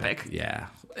biopic. Yeah.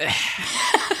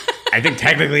 I think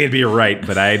technically it'd be right,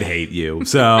 but I'd hate you.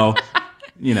 So,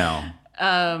 you know,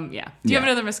 Yeah. Do you Yeah. have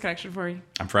another misconnection for you?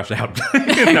 I'm fresh out.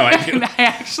 No, I do.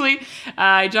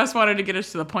 I just wanted to get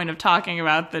us to the point of talking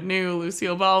about the new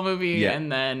Lucille Ball movie Yeah.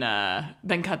 and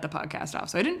then cut the podcast off.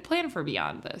 So I didn't plan for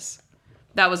beyond this.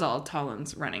 That was all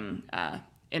Tolan's running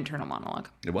internal monologue.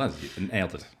 It was. You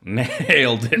nailed it.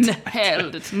 Nailed it.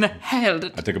 Nailed it. Nailed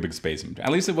it. I took a big space. At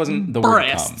least it wasn't the word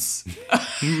Breasts.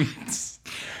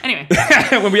 Anyway,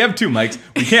 come. When we have two mics,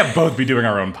 we can't both be doing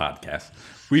our own podcast.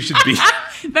 We should be.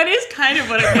 that is kind of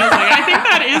what it feels like. I think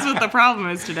that is what the problem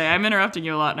is today. I'm interrupting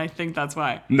you a lot, and I think that's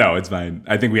why. No, it's fine.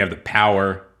 I think we have the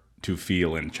power to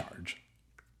feel in charge.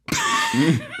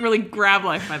 Really grab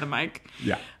life by the mic.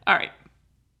 Yeah. All right.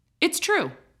 It's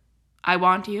true. I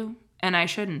want you, and I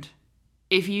shouldn't.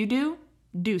 If you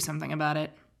do something about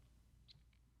it.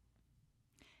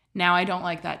 Now, I don't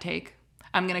like that take.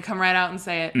 I'm going to come right out and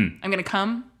say it. I'm going to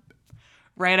come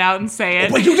right out and say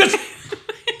it. Wait, you just.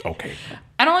 Okay.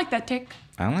 I don't like that take.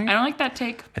 I don't like it. I don't like that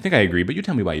take. I think I agree, but you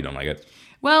tell me why you don't like it.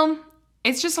 Well,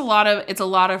 it's just a lot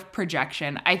of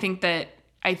projection. I think that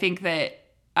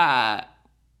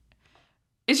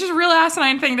it's just a real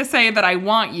asinine thing to say that I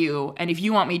want you, and if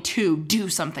you want me to, do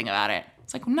something about it.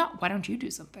 It's like, no, why don't you do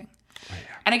something?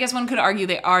 And I guess one could argue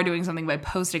they are doing something by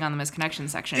posting on the misconnection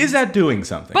section. Is that doing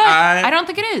something? But I don't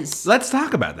think it is. Let's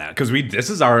talk about that because this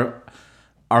is our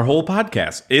whole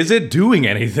podcast. Is it doing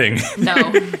anything? No.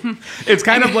 It's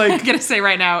kind of like I'm going to say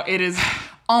right now, it is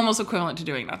almost equivalent to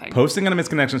doing nothing. posting on a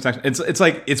misconnection section. It's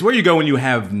like it's where you go when you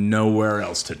have nowhere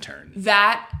else to turn.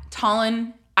 That,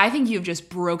 Talon, I think you've just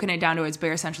broken it down to its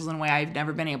bare essentials in a way I've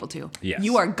never been able to. Yes.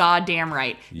 You are goddamn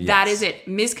right. Yes. That is it.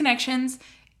 Misconnections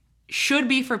should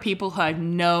be for people who have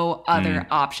no other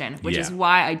option, which is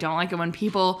why I don't like it when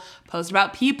people post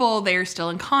about people they're still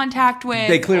in contact with.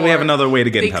 They clearly have another way to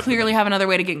get in touch with They clearly have another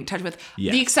way to get in touch with.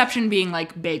 Yes. The exception being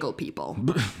like bagel people.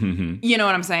 You know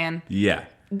what I'm saying? Yeah.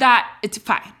 That, it's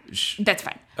fine. That's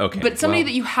fine. Okay, But somebody well-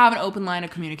 that you have an open line of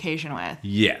communication with,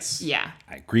 Yes. yeah,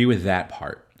 I agree with that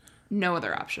part. no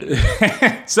other option.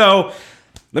 So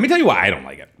let me tell you why I don't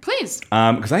like it. Please.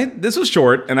 Because this was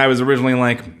short, and I was originally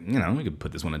like, we could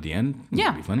put this one at the end.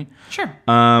 Yeah. It'd be funny. Sure.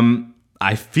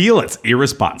 I feel it's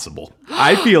irresponsible.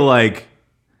 I feel like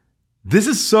this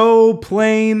is so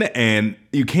plain, and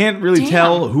you can't really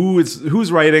tell who's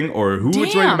writing or who it's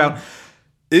writing Damn. about.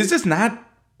 Is this not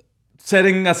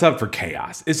setting us up for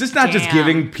chaos? Is this not just Damn.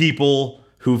 giving people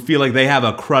who feel like they have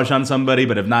a crush on somebody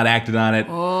but have not acted on it?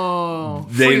 Oh,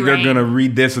 They're free reign. gonna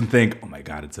read this and think, "Oh my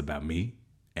God, it's about me,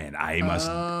 and I must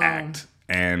act."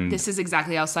 And This is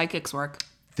exactly how psychics work.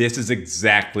 this is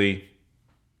exactly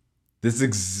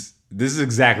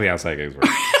how psychics work.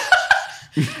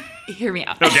 Hear me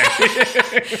out.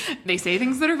 Okay. They say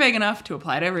things that are vague enough to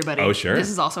apply to everybody. Oh, sure. This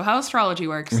is also how astrology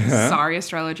works. Sorry,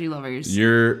 astrology lovers.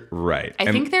 You're right.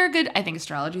 I think they're good. I think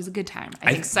astrology is a good time.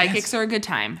 I think psychics are a good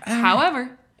time.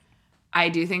 However, I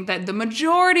do think that the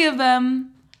majority of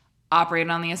them operate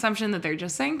on the assumption that they're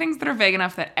just saying things that are vague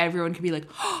enough that everyone can be like,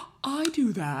 oh, I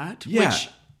do that. Yeah. Which,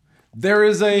 there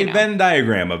is a Venn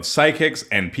diagram of psychics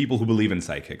and people who believe in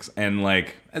psychics. And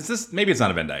like, maybe it's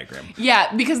not a Venn diagram.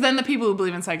 yeah, because then the people who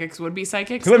believe in psychics would be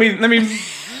psychics. Let me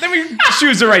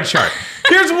choose the right chart.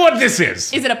 Here's what this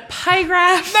is. Is it a pie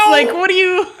graph? No. Like, what do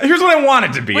you... Here's what I want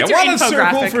it to be. What's I want your a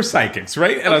circle infographic? for psychics,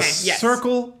 right? And a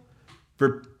circle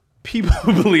for people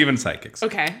who believe in psychics.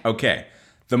 Okay. Okay.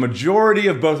 The majority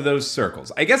of both of those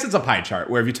circles. I guess it's a pie chart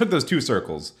where if you took those two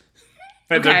circles,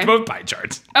 they're both pie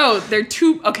charts. Oh, they're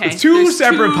two... Okay. It's two There's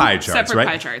separate pie charts, separate right?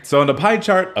 pie charts. So in the pie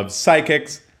chart of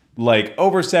psychics, like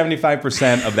over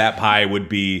 75% of that pie would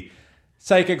be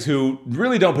psychics who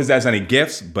really don't possess any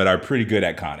gifts, but are pretty good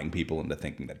at conning people into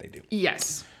thinking that they do.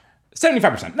 Yes.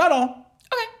 75%, not all.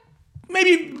 Okay.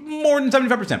 Maybe more than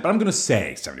 75%, but I'm going to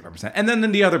say 75%. And then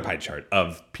in the other pie chart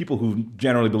of people who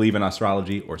generally believe in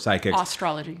astrology or psychics.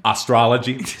 Astrology.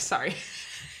 Astrology. Sorry.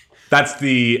 That's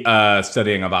the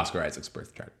studying of Oscar Isaac's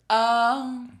birth chart.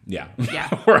 Oh. Yeah. Yeah.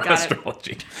 Or got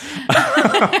astrology.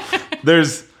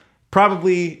 There's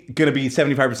probably going to be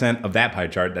 75% of that pie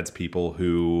chart that's people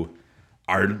who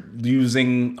are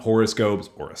using horoscopes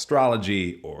or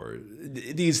astrology or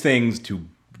these things to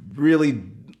really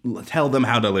tell them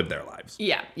how to live their lives.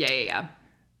 Yeah.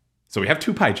 So we have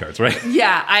two pie charts, right?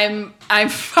 Yeah, I'm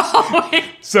following.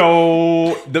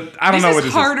 So I don't know what this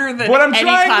is. Harder than what I'm any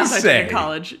trying class to I took say in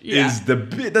college. Yeah. is the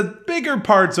bigger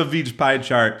parts of each pie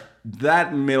chart,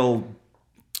 that middle,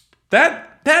 that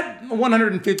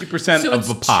 150% So of it's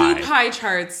a pie. two pie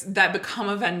charts that become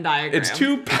a Venn diagram. It's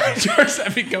two pie charts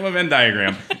that become a Venn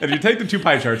diagram. And if you take the two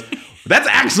pie charts, that's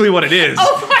actually what it is.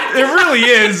 Oh my God. It really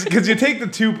is, because you take the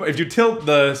two, if you tilt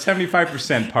the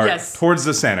 75% part Yes. towards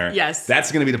the center, Yes.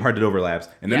 that's going to be the part that overlaps.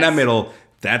 And then Yes. that middle,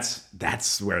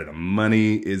 that's where the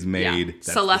money is made. Yeah.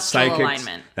 That's Celestial the psychics.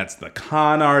 alignment. That's the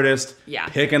con artist Yeah.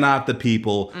 picking out the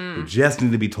people who just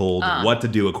need to be told what to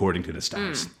do according to the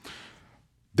stars.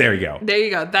 There you go. There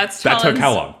you go. That took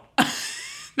how long?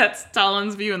 That's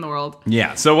Stalin's view in the world.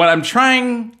 Yeah. So what I'm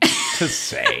trying to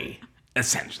say,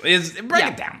 essentially, is break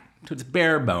it down to its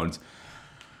bare bones.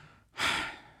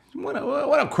 What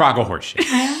a crock of horse shit.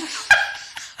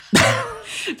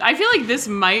 I feel like this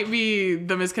might be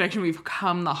the misconnection we've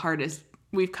come the hardest.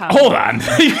 Hold on.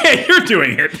 Yeah, you're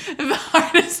doing it. The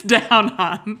hardest down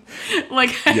on. Like,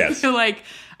 Yes.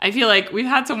 I feel like we've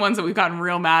had some ones that we've gotten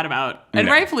real mad about, and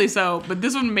Yeah. rightfully so. But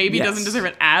this one maybe Yes. doesn't deserve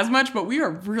it as much. But we are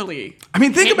really.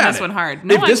 Think hitting about this it. one hard.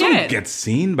 No, if I this get one it. gets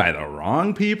seen by the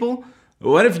wrong people,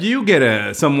 what if you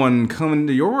get someone coming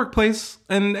to your workplace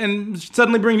and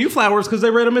suddenly bring you flowers because they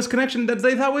read a misconnection that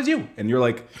they thought was you, and you're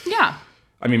like, Yeah.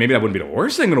 I mean, maybe that wouldn't be the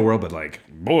worst thing in the world, but like,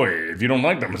 boy, if you don't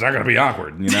like them, it's not going to be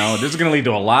awkward. You know, this is going to lead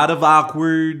to a lot of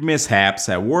awkward mishaps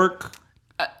at work.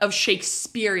 Of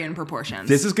Shakespearean proportions.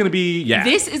 This is going to be,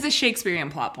 This is a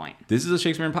Shakespearean plot point. This is a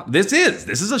Shakespearean plot. This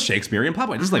is a Shakespearean plot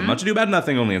point. This is like Much Ado About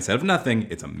Nothing, only instead of nothing,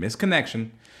 it's a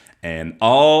misconnection. And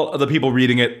all of the people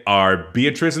reading it are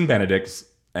Beatrice and Benedict.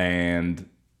 And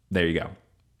there you go.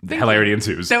 The hilarity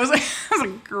ensues. That was a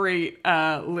great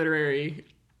literary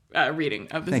reading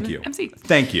of this. Thank you. MC.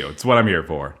 Thank you. It's what I'm here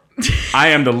for. I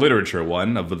am the literature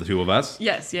one of the two of us.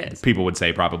 Yes. People would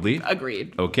say probably.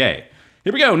 Agreed. Okay.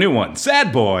 Here we go. New one.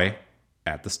 Sad Boy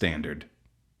at the Standard.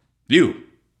 You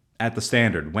at the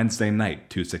Standard, Wednesday night,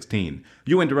 2:16.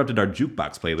 You interrupted our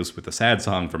jukebox playlist with a sad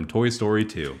song from Toy Story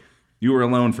 2. You were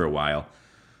alone for a while,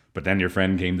 but then your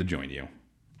friend came to join you.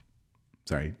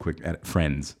 Sorry, quick edit.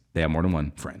 Friends. They have more than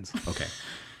one. Friends. Okay.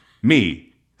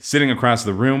 Me, sitting across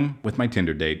the room with my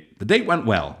Tinder date. The date went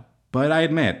well, but I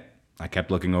admit, I kept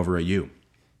looking over at you.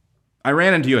 I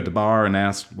ran into you at the bar and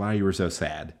asked why you were so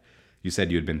sad. You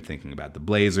said you had been thinking about the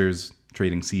Blazers,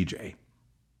 trading CJ.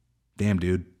 Damn,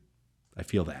 dude. I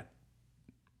feel that.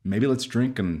 Maybe let's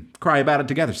drink and cry about it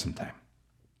together sometime.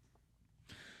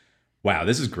 Wow,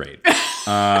 this is great.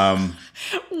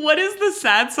 What is the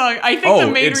sad song? I think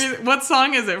the main reason. What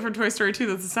song is it from Toy Story 2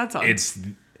 that's a sad song? It's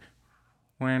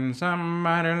When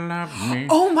Somebody Loved Me.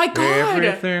 Oh my God.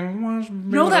 Everything was beautiful.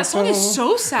 No, that song is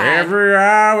so sad. Every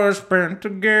hour spent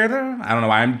together. I don't know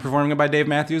why I'm performing it by Dave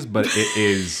Matthews, but it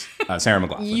is Sarah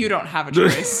McLachlan. You don't have a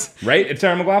choice. Right? It's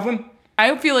Sarah McLachlan?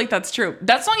 I feel like that's true.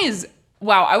 That song is,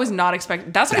 wow, I was not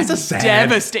expecting. That song That's a is sad-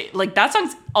 devastating. Like, that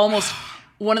song's almost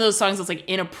one of those songs that's like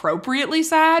inappropriately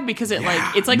sad because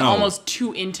it's like no. almost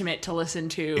too intimate to listen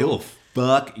to. It'll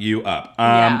fuck you up.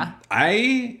 Yeah.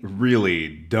 I really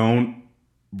don't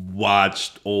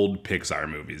watch old Pixar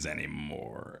movies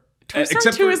anymore. Toy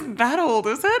Story 2 isn't that old,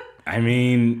 is it? I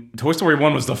mean, Toy Story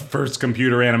 1 was the first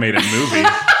computer animated movie.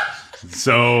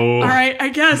 So... All right, I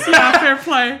guess. Yeah, fair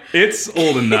play. It's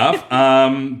old enough.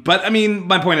 But, I mean,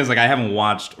 my point is, like, I haven't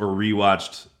watched or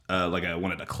rewatched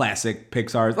one of the classic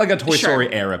Pixar's, like a Toy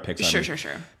Story era Pixar.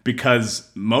 Sure. Because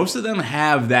most of them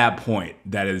have that point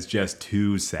that is just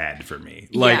too sad for me.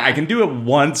 Like, I can do it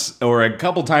once or a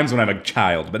couple times when I'm a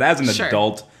child, but as an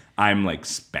adult, I'm, like,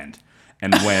 spent.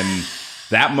 And when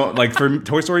that like for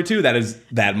Toy Story 2, that is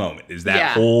that moment. Is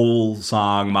that whole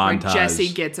song montage. Where Jesse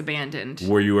gets abandoned.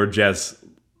 Where you are just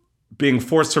being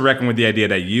forced to reckon with the idea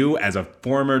that you, as a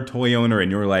former toy owner in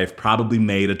your life, probably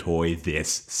made a toy this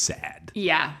sad.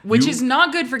 Yeah, which is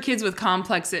not good for kids with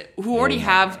who already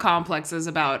have complexes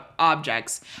about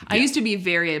objects. Yeah. I used to be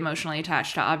very emotionally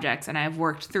attached to objects, and I've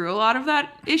worked through a lot of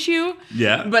that issue.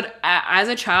 Yeah. But as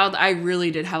a child, I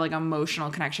really did have like emotional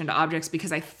connection to objects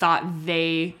because I thought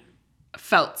they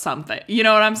felt something. You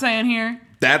know what I'm saying here?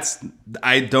 You're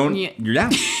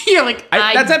like,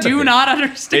 I do not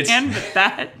understand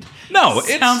that. No,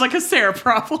 it sounds like a Sarah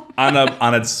problem.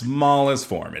 on its smallest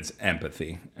form, it's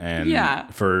empathy,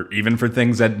 and for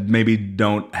things that maybe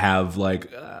don't have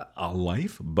like a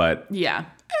life, but I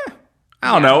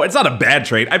don't know. It's not a bad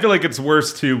trait. I feel like it's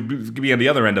worse to be on the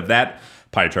other end of that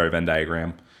pie chart Venn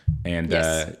diagram, and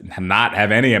not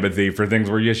have any empathy for things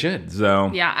where you should.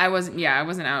 So I wasn't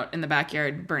out in the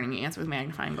backyard burning ants with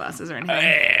magnifying glasses or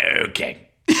anything. Okay,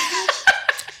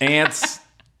 ants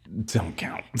don't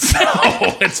count, so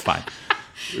it's fine.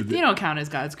 They don't count as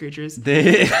God's creatures.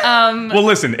 Well,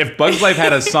 listen, if Bug's Life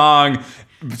had a song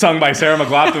sung by Sarah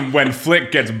McLachlan when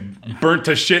Flick gets burnt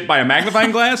to shit by a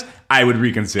magnifying glass, I would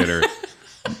reconsider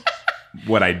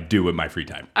what I do with my free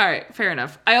time. All right, fair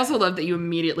enough. I also love that you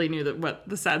immediately knew what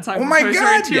the sad song from Toy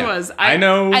Story 2 was. I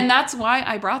know. And that's why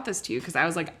I brought this to you, because I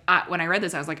was like, when I read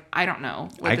this, I was like, I don't know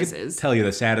what this is. I could tell you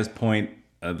the saddest point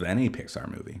of any Pixar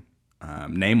movie.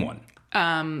 Name one.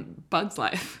 Bug's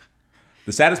Life.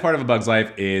 The saddest part of A Bug's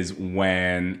Life is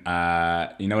when,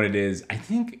 you know what it is? I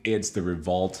think it's the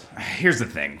revolt. Here's the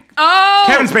thing. Oh!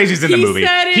 Kevin Spacey's in the movie.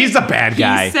 He's the bad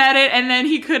guy. He said it, and then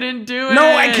he couldn't do it. No,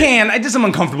 I can. I just am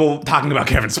uncomfortable talking about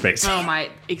Kevin Spacey. Oh, my.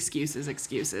 Excuses.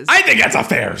 I think that's a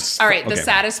fair. All right, the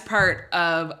saddest part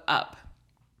of Up.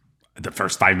 The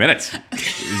first 5 minutes.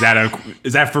 Is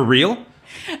that for real?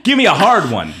 Give me a hard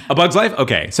one. A Bug's Life?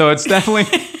 Okay, so it's definitely...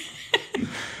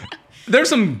 There's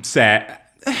some sad...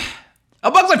 A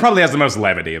Bug's Life probably has the most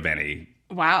levity of any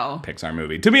Pixar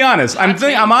movie. To be honest,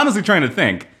 I'm honestly trying to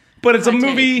think. But it's a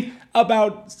movie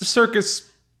about circus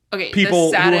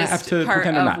people who have to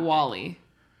pretend they're not. WALL-E.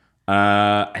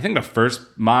 I think the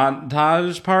first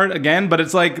montage part again, but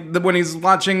it's like when he's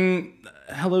watching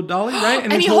Hello Dolly, right?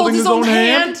 And he's holding his own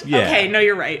hand? Yeah. Okay, no,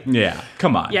 you're right. Yeah,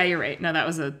 come on. Yeah, you're right. No, that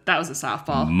was a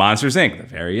softball. Monsters Inc. The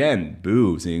very end.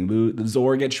 Boo, seeing Boo, the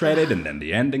Zora get shredded, and then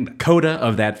the ending, the coda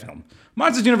of that film.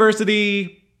 Monsters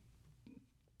University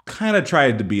kind of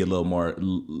tried to be a little more...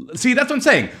 See, that's what I'm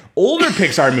saying. Older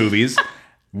Pixar movies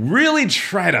really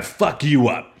try to fuck you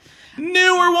up.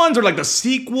 Newer ones, or like the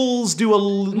sequels, do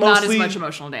not as much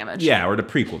emotional damage. Yeah, or the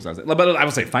prequels. But I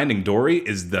would say Finding Dory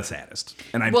is the saddest.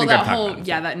 And I think I've talked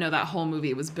about it. that whole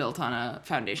movie was built on a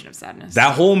foundation of sadness.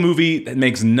 That whole movie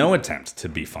makes no attempt to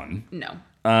be fun. No.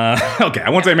 Okay, I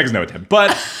won't say it makes no attempt,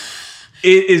 but...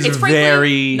 It's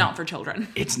very not for children.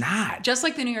 It's not. Just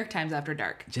like the New York Times After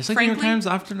Dark. Just like the New York Times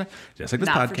After Dark. Just like this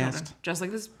podcast. Just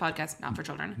like this podcast, not for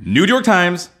children. New York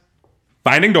Times,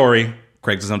 Finding Dory,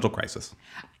 Craig's Essential Crisis.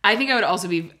 I think I would also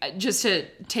be, just to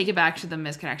take it back to the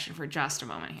misconnection for just a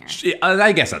moment here.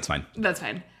 I guess that's fine. That's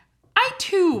fine. I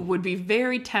too would be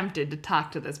very tempted to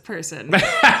talk to this person.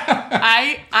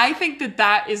 I think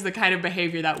that is the kind of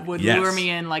behavior that would lure me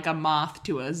in like a moth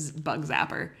to a bug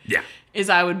zapper. Yeah. Is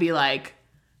I would be like,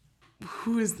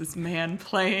 who is this man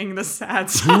playing the sad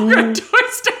song of Toy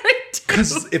Story 2?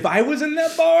 Because if I was in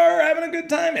that bar having a good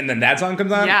time and then that song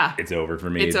comes on, it's over for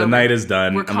me. The night is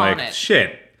done. I'm like,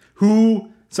 shit.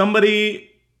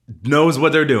 Somebody knows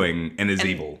what they're doing and is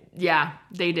evil. Yeah,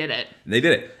 they did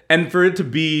it. And for it to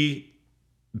be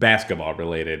basketball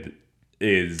related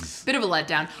is... Bit of a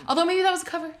letdown. Although maybe that was a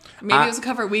cover. Maybe it was a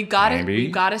cover. We've got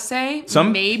to say,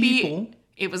 maybe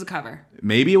it was a cover.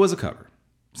 Maybe it was a cover.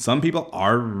 Some people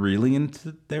are really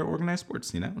into their organized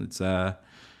sports, you know?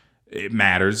 It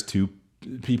matters to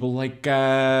people like,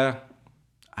 I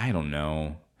don't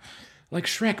know, like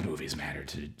Shrek movies matter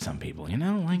to some people, you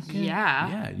know? Like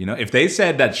Yeah. you know, if they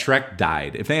said that Shrek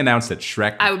died, if they announced that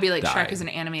Shrek I would be like, died, Shrek is an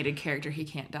animated character. He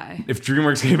can't die. if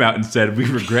DreamWorks came out and said, "We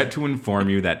regret to inform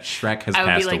you that Shrek has I would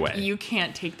passed be like, away," you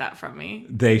can't take that from me.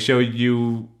 they show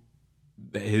you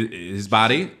his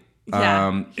body.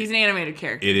 Yeah, he's an animated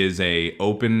character. It is a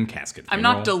open casket. I'm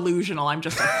not delusional. I'm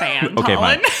just a fan, Okay,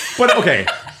 Colin. fine. But okay.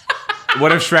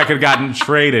 What if Shrek had gotten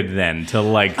traded then to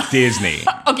like Disney?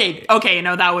 Okay,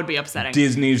 no, that would be upsetting.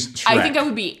 Disney's Shrek. I think I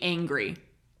would be angry.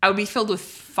 I would be filled with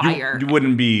fire. You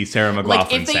wouldn't be Sarah McLachlan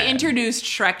Like, if they sad. introduced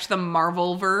Shrek to the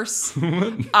Marvel verse,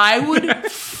 I would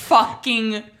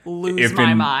fucking lose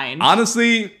my mind.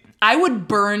 Honestly, I would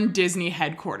burn Disney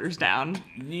headquarters down.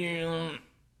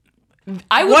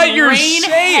 I would What you're rain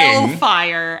saying-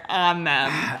 hellfire on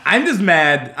them. I'm just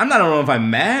mad. I don't know if I'm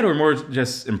mad or more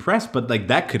just impressed, but like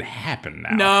that could happen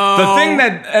now. No. The thing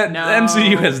that No.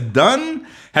 MCU has done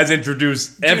has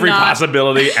introduced every not-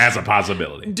 possibility as a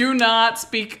possibility. Do not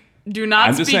speak. Do I'm not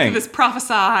just speak saying, this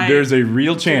prophesy. There's a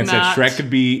real chance that not. Shrek could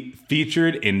be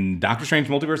featured in Doctor Strange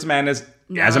Multiverse of Madness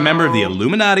as a member of the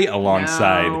Illuminati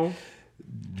alongside No.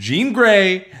 Jean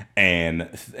Grey and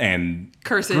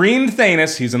Cursed. Green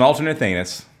Thanos. He's an alternate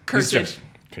Thanos. Cursed.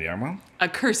 Yeah, well, A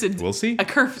cursed. we'll see. A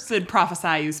cursed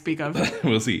prophesy you speak of.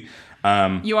 We'll see.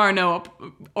 You are no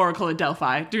Oracle at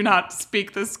Delphi. Do not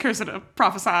speak this cursed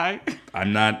prophesy.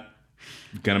 I'm not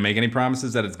gonna make any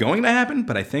promises that it's going to happen,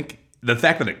 but I think the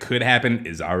fact that it could happen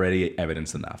is already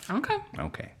evidence enough. Okay.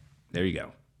 Okay, there you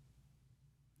go.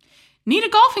 Need a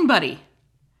golfing buddy?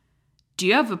 Do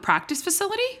you have a practice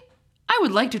facility? I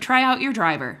would like to try out your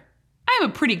driver. I have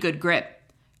a pretty good grip.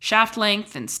 Shaft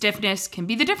length and stiffness can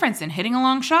be the difference in hitting a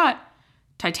long shot.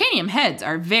 Titanium heads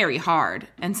are very hard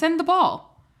and send the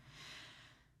ball.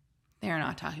 They're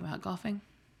not talking about golfing.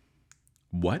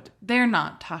 What? They're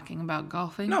not talking about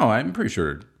golfing. No, I'm pretty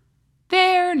sure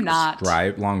They're not.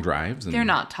 long drives. And, They're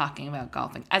not talking about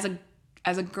golfing. As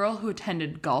a girl who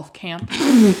attended golf camp,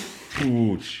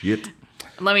 Ooh, shit.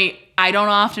 I don't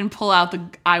often pull out the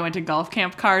I went to golf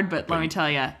camp card, but let me tell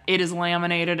you, it is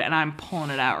laminated and I'm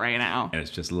pulling it out right now. And it's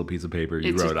just a little piece of paper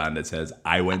you It's wrote just- on that says,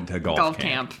 "I went to golf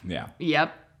camp." Yeah.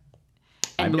 Yep.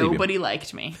 And believe you. nobody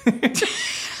liked me.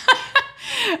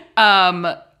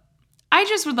 I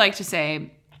just would like to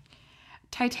say,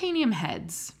 titanium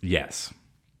heads. Yes.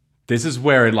 This is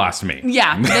where it lost me.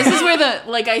 Yeah, this is where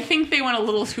I think they went a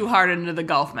little too hard into the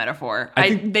golf metaphor.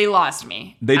 They lost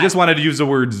me. They just wanted to use the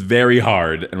words very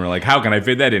hard, and we're like, how can I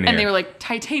fit that in here? And they were like,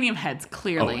 titanium heads,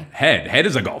 clearly. Head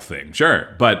is a golf thing,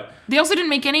 sure, but They also didn't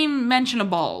make any mention of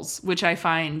balls, which I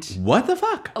find what the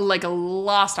fuck? like a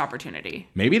lost opportunity.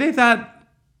 Maybe they thought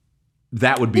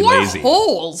that would be Or lazy.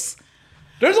 holes.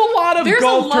 There's a lot of There's a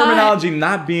golf lot- terminology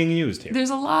not being used here. There's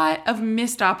a lot of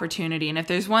missed opportunity, and if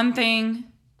there's one thing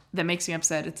that makes me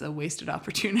upset, it's a wasted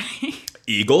opportunity.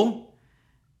 Eagle?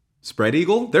 Spread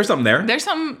eagle? There's something there. There's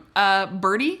some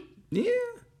birdie. Yeah.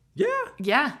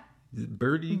 Yeah.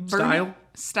 Birdie Birdie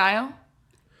style.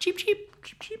 Cheap.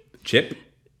 Chip.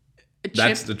 A chip.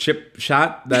 That's the chip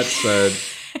shot. That's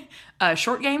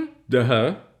Short game.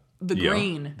 the The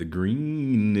green. The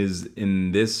green is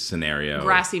in this scenario.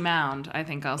 Grassy mound. I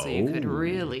think also you could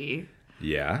really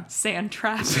Yeah. sand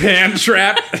trap. Hand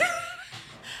trap.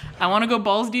 I want to go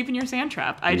balls deep in your sand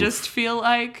trap. I just feel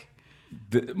like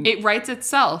it writes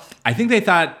itself. I think they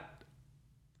thought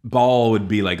ball would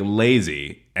be like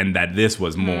lazy and that this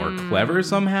was more clever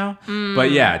somehow.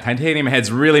 But yeah, titanium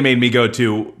heads really made me go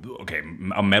to, okay,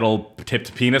 a metal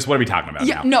tipped penis. What are we talking about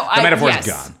now? No, the metaphor's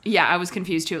gone. Yeah, I was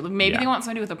confused too. Maybe Yeah. they want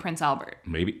somebody with a Prince Albert.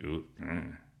 Maybe.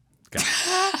 God.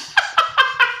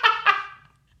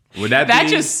 Would that That be?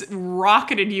 just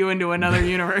rocketed you into another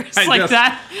universe I like just-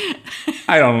 that.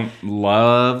 I don't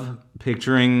love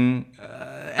picturing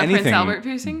A anything Prince Albert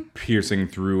piercing? piercing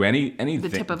through anything. The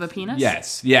tip of a penis?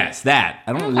 Yes, that.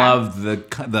 I don't Okay. love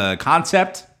the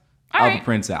concept All of right.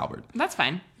 Prince Albert. That's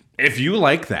fine. If you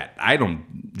like that, I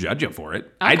don't judge you for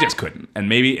it. I Okay. just couldn't. And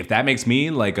maybe if that makes me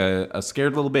like a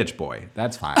scared little bitch boy,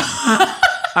 that's fine.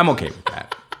 I'm okay with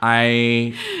that.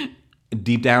 I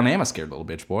deep down am a scared little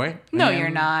bitch boy. No, And you're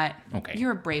not. Okay.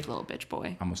 You're a brave little bitch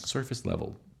boy. I'm a surface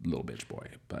level little bitch boy,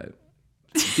 but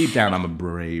deep down I'm a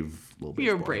brave little bitch boy.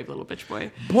 You're a brave little bitch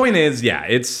boy. Point is, yeah,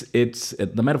 it's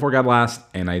the metaphor got lost,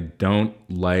 and I don't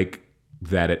like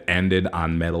that it ended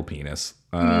on metal penis.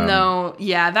 No,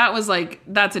 yeah,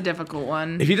 that's a difficult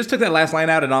one. If you just took that last line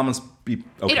out, it'd almost be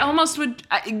okay. It almost would,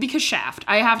 because Shaft.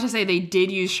 I have to say they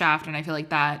did use Shaft, and I feel like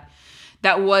that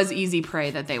was easy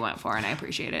prey that they went for, and I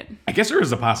appreciate it. I guess there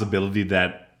is a possibility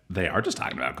that they are just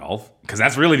talking about golf, because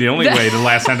that's really the only way the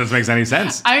last sentence makes any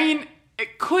sense. I mean,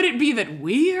 Could it be that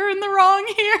we are in the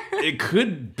wrong here? It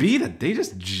could be that they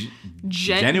just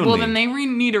genuinely... Well, then they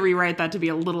need to rewrite that to be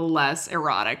a little less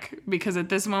erotic. Because at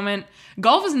this moment,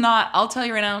 golf is not... I'll tell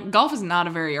you right now, golf is not a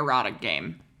very erotic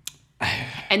game.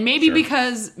 And maybe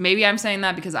maybe I'm saying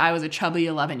that because I was a chubby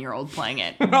 11-year-old playing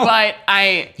it. But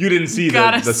You didn't see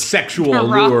the sexual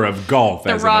allure of golf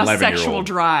as an 11-year-old. The raw sexual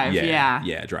drive, yeah.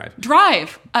 Yeah, drive.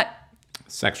 Drive.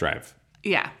 Sex drive.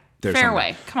 Yeah.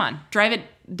 Fairway. Come on. Drive it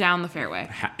down the fairway.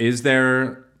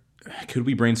 Could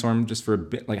we brainstorm just for a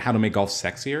bit, like how to make golf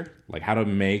sexier? Like how to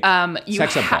make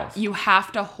sex up golf? You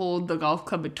have to hold the golf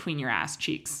club between your ass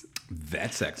cheeks.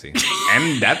 That's sexy.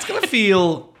 And that's going to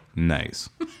feel nice.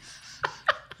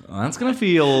 That's going to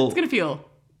feel... It's going to feel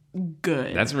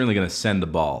good. That's really going to send the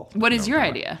ball. What is your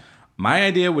idea? My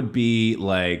idea would be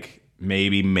like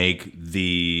maybe make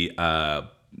the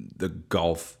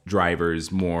golf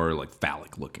drivers more like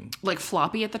phallic looking. Like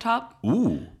floppy at the top?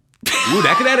 Ooh,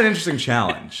 that could add an interesting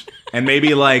challenge. And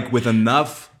maybe like with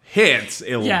enough hits,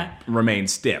 it'll remain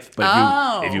stiff.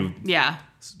 But if you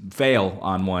fail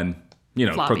on one,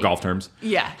 for golf terms.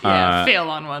 Yeah, fail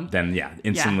on one. Then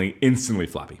instantly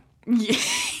floppy.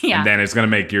 Yeah. And then it's going to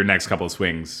make your next couple of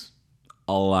swings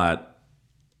a lot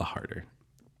harder.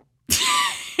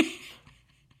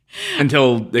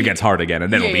 Until it gets hard again,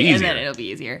 and then it'll be easier. And then it'll be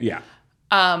easier. Yeah.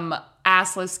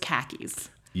 Assless khakis.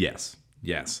 Yes.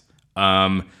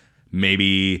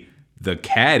 Maybe the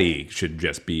caddy should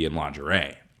just be in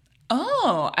lingerie.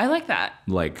 Oh, I like that.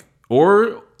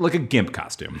 Or like a gimp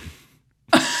costume.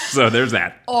 So there's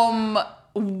that.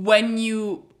 When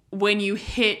you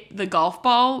hit the golf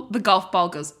ball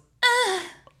goes.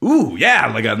 Ooh,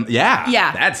 yeah,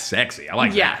 yeah. That's sexy. I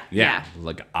like that. Yeah.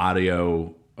 Like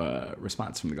audio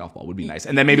response from the golf ball would be nice.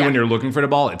 And then maybe when you're looking for the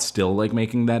ball, it's still like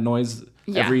making that noise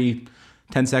every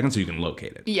 10 seconds so you can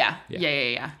locate it. Yeah.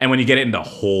 And when you get it in the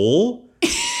hole,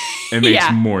 it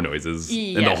makes more noises.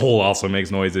 Yeah. And the hole also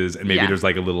makes noises. And maybe there's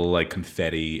like a little like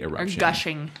confetti eruption. Or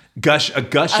gushing. A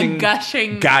gushing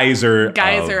geyser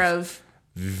of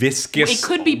viscous. It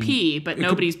could be pee, but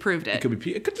nobody's proved it. It could be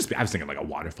pee. It could just be, I was thinking like a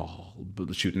waterfall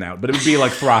shooting out, but it would be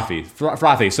like frothy.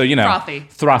 Frothy. So,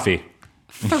 Frothy.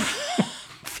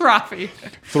 Frothy.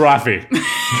 Frothy.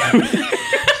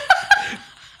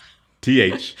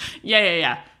 TH.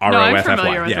 Yeah. R-O-F-F-Y. No, I'm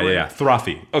familiar with the word. Yeah.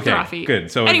 Frothy. Okay, frothy.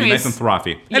 Good. So it'd be nice and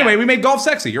frothy. Anyway, we made golf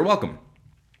sexy. You're welcome.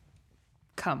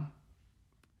 Come.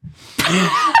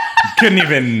 Couldn't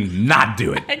even not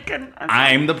do it. I couldn't.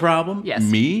 I'm the problem? Yes.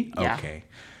 Me? Yeah. Okay.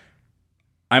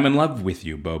 I'm in love with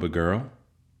you, boba girl.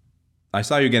 I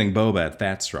saw you getting boba at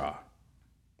Fat Straw.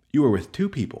 You were with two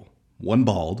people, one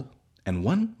bald and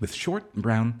one with short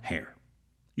brown hair.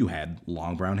 You had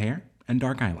long brown hair and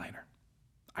dark eyeliner.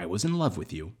 I was in love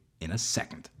with you in a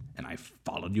second, and I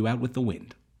followed you out with the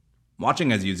wind,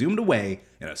 watching as you zoomed away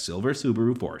in a silver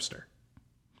Subaru Forester.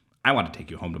 I want to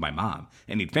take you home to my mom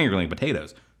and eat fingerling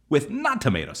potatoes with not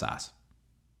tomato sauce.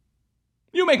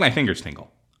 You make my fingers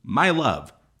tingle. My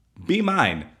love. Be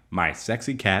mine, my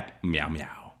sexy cat, meow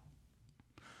meow.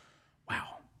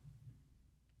 Wow.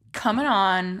 Coming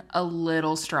on a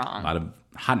little strong. A lot of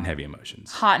hot and heavy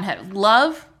emotions. Hot and heavy.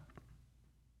 Love,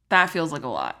 that feels like a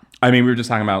lot. I mean, we were just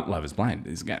talking about Love is Blind.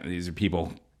 These are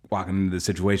people walking into the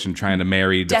situation trying to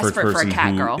marry the first person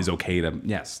who is okay to...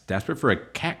 Yes, desperate for a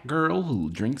cat girl who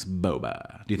drinks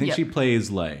boba. Do you think she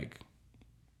plays, like,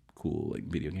 cool, like,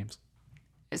 video games?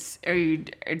 Are you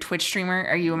a Twitch streamer?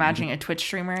 Are you imagining a Twitch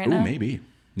streamer right now? Maybe.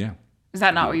 Yeah. Is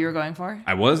that not what you were going for?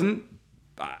 I wasn't,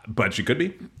 but she could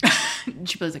be.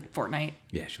 She plays, like, Fortnite.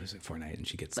 Yeah, she plays, like, Fortnite, and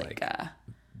she gets, like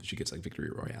Victory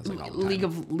Royales, like, all the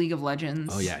time. League of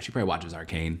Legends. Oh, yeah. She probably watches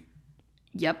Arcane.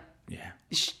 Yep. Yeah.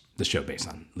 The show based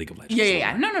on League of Legends.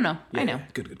 Yeah. No. Yeah, I know.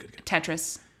 Good.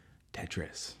 Tetris.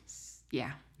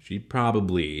 Yeah. She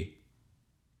probably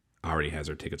already has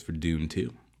her tickets for Dune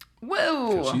 2.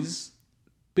 Whoa. She's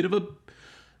a bit of a,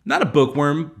 not a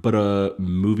bookworm, but a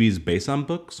movies based on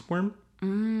books worm.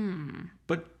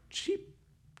 But she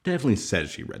definitely says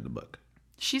she read the book.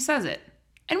 She says it.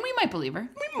 And we might believe her.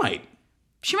 We might.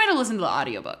 She might have listened to the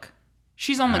audiobook.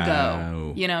 She's on the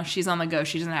go. She's on the go.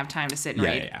 She doesn't have time to sit and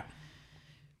read. Yeah.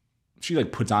 She,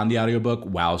 like, puts on the audiobook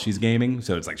while she's gaming.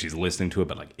 So it's like she's listening to it,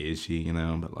 but, like, is she,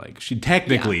 But, like, she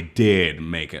technically did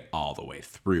make it all the way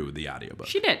through the audiobook.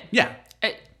 She did. Yeah.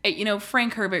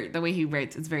 Frank Herbert, the way he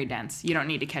writes, it's very dense. You don't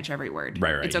need to catch every word.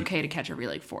 Right. It's okay to catch every,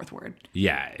 like, fourth word.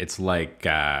 Yeah. It's like,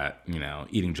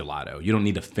 eating gelato. You don't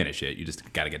need to finish it. You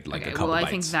just got to get, like, a couple bites.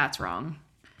 I think that's wrong.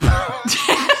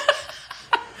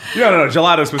 No.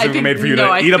 Gelato specifically made for you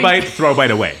to eat a bite, throw a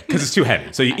bite away. Because it's too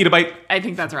heavy. So you eat a bite. I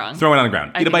think that's wrong. Throw it on the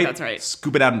ground. Eat a bite. That's right.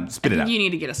 Scoop it out and spit it out. You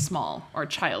need to get a small or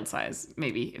child size,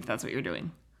 maybe, if that's what you're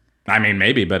doing. I mean,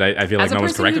 maybe, but I feel like no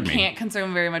one's corrected me. As a person who can't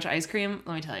consume very much ice cream,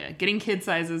 let me tell you, getting kid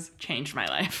sizes changed my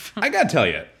life. I gotta tell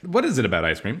you, what is it about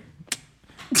ice cream?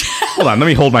 Hold on, let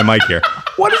me hold my mic here.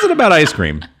 What is it about ice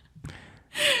cream?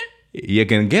 You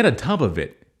can get a tub of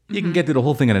it. You can get through the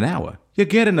whole thing in an hour. You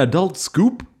get an adult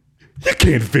scoop. You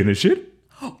can't finish it.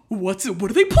 What are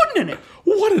they putting in it?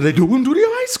 What are they doing to the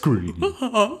ice cream?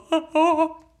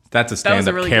 That's a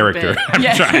stand-up really character I'm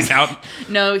trying out.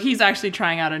 No, he's actually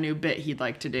trying out a new bit he'd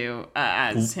like to do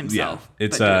as himself. Yeah,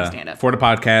 it's for the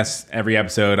podcast. Every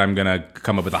episode, I'm gonna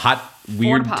come up with a hot,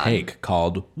 weird take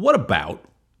called "What about?"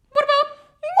 What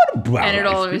about? And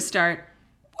it'll always start.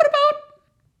 What about?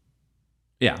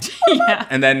 Yeah. Yeah.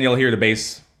 And then you'll hear the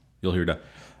bass. You'll hear the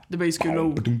bass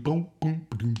go. And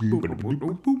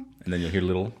then you'll hear a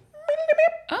little.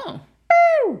 Oh.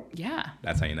 Yeah.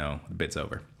 That's how you know the bit's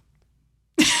over.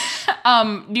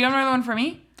 Do you have another one for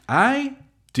me? I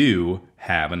do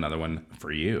have another one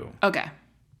for you. Okay.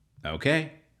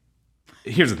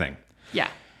 Here's the thing. Yeah.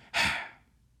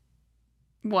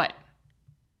 What?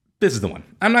 This is the one.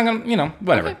 I'm not gonna,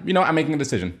 whatever. Okay. I'm making a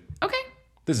decision. Okay.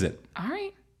 This is it. All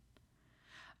right.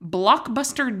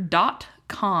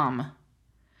 Blockbuster.com.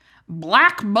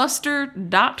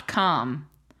 Blackbuster.com.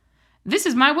 This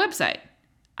is my website.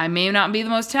 I may not be the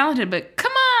most talented, but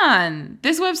come on.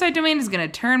 This website domain is going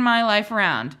to turn my life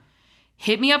around.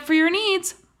 Hit me up for your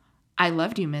needs. I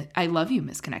love you,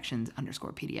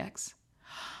 misconnections_PDX.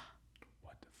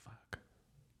 What the fuck?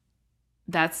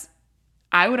 That's,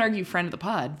 I would argue, friend of the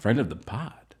pod. Friend of the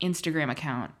pod. Instagram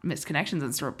account,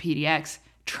 misconnections_PDX,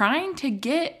 trying to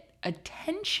get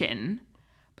attention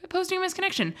by posting a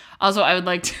misconnection. Also, I would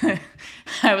like to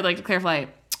clarify,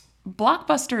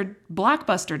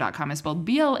 Blockbuster.com is spelled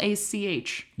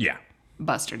BLACH. Yeah.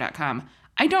 Buster.com.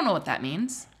 I don't know what that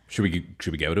means. Should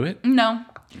we go to it? No.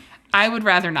 I would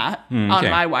rather not on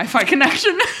my Wi-Fi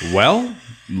connection. Well,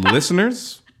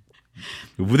 listeners,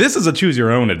 this is a choose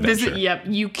your own adventure. Yep.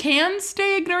 You can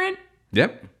stay ignorant.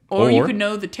 Yep. Or you could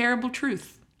know the terrible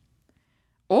truth.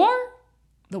 Or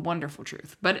the wonderful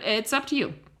truth. But it's up to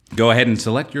you. Go ahead and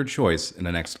select your choice in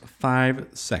the next 5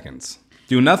 seconds.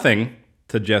 Do nothing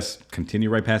to just continue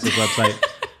right past this website.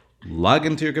 Log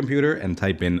into your computer and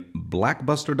type in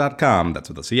blackbuster.com. That's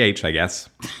with a CH, I guess.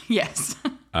 Yes.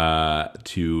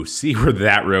 To see where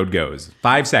that road goes.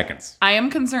 5 seconds. I am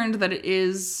concerned that it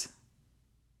is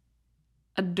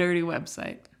a dirty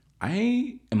website.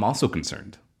 I am also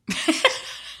concerned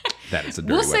that it's a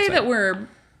dirty website. We'll say that we're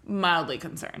mildly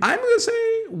concerned. I'm going to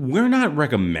say we're not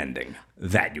recommending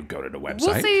that you go to the website.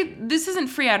 We'll say this isn't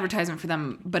free advertisement for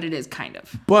them, but it is kind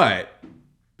of. But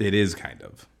it is kind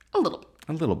of. A little bit.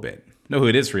 A little bit. Know who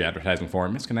it is free advertising for?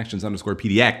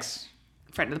 Misconnections_PDX.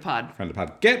 Friend of the pod. Friend of the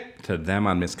pod. Get to them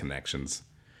on Misconnections.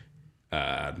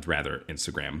 Rather,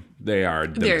 Instagram. They're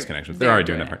Misconnections. They're already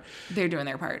doing their part. They're doing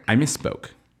their part. I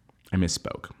misspoke.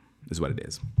 Is what it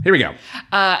is. Here we go.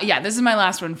 Yeah, this is my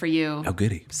last one for you. Oh,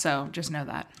 goody. So just know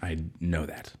that. I know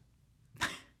that.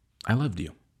 I loved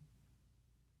you.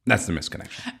 That's the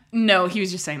misconnection. No, he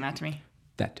was just saying that to me.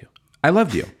 That too. I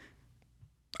loved you.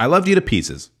 I loved you to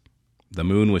pieces. The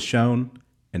moon was shown,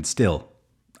 and still,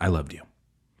 I loved you.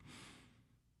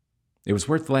 It was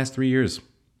worth the last 3 years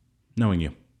knowing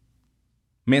you.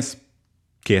 Miss,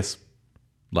 kiss,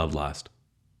 love lost.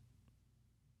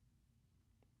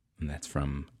 And that's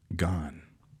from Gone.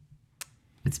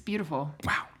 It's beautiful.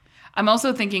 Wow. I'm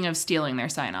also thinking of stealing their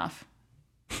sign off.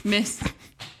 Miss,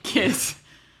 kiss,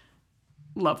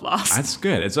 love lost. That's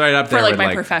good. It's right up there for with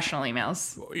my professional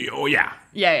emails. Oh, yeah.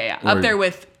 Yeah. Up there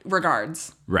with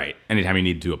regards. Right. Anytime you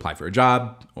need to apply for a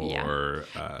job or...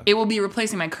 it will be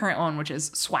replacing my current one, which is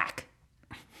SWAC.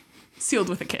 Sealed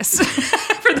with a kiss.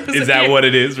 Is that what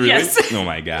it is, really? Yes. Oh,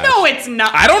 my God. No, it's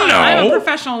not. I don't know. I'm a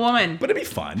professional woman. But it'd be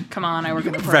fun. Come on, I work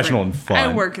in the professional and fun.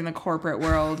 I work in the corporate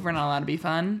world. We're not allowed to be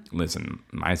fun. Listen,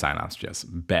 my sign-off's just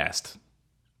best.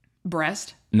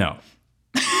 Breast? No.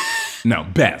 No,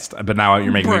 best. But now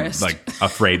you're making Breast. me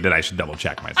afraid that I should double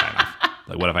check my sign-off.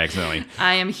 What if I accidentally...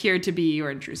 I am here to be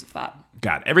your intrusive thought.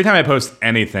 God, every time I post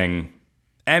anything,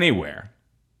 anywhere,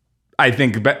 I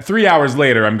think 3 hours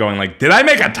later, I'm going did I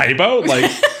make a typo?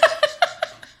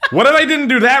 What if I didn't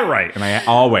do that right? And I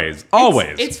always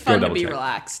it's fun to be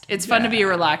relaxed. It's fun to be a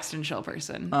relaxed and chill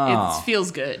person. Oh. It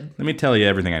feels good. Let me tell you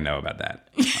everything I know about that.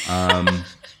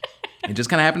 It just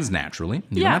kind of happens naturally.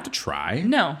 You don't have to try.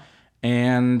 No.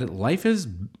 And life is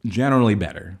generally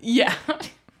better. Yeah.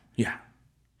 Yeah.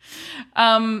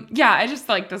 Yeah, I just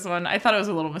like this one. I thought it was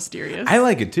a little mysterious. I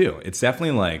like it too. It's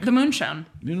definitely like The Moonshone.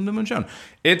 The Moonshone.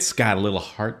 It's got a little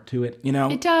heart to it, you know.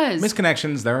 It does.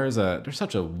 Misconnections. There's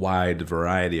such a wide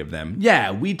variety of them.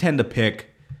 Yeah, we tend to pick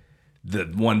the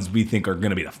ones we think are going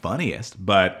to be the funniest,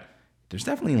 but there's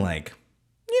definitely like,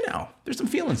 you know, there's some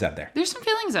feelings out there. There's some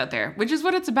feelings out there, which is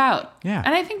what it's about. Yeah.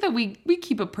 And I think that we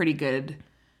keep a pretty good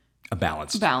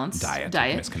balanced diet. of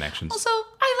misconnections. Also,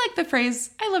 I like the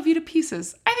phrase, I love you to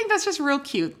pieces. I think that's just real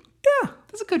cute. Yeah.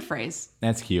 That's a good phrase.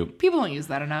 That's cute. People don't use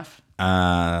that enough.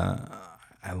 I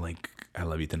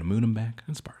love you to the moon and back.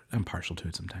 I'm partial to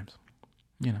it sometimes.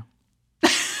 You know.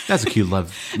 That's a cute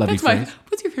lovey phrase.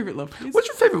 What's your favorite love phrase? What's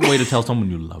your favorite way to tell someone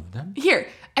you love them? Here,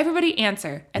 everybody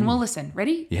answer, and we'll listen.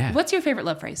 Ready? Yeah. What's your favorite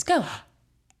love phrase? Go.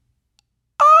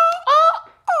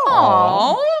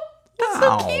 Aww. That's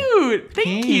so cute.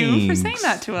 Thank you for saying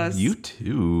that to us. You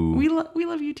too. We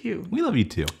love you too. We love you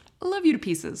too. Love you to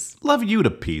pieces. Love you to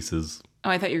pieces.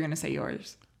 Oh, I thought you were gonna say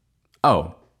yours.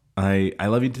 Oh, I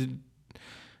love you to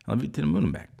the moon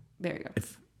and back. There you go.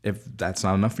 If that's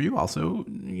not enough for you, also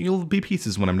you'll be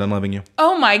pieces when I'm done loving you.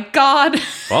 Oh my God.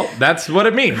 Well, that's what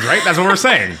it means, right? That's what we're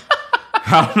saying.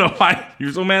 I don't know why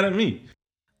you're so mad at me.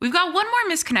 We've got one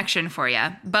more misconnection for you,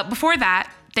 but before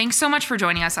that, thanks so much for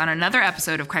joining us on another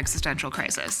episode of Craig's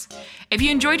Crisis. If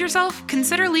you enjoyed yourself,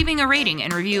 consider leaving a rating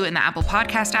and review in the Apple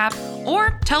Podcast app,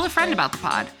 or tell a friend about the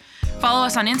pod. Follow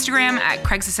us on Instagram at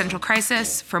Craig's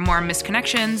Crisis for more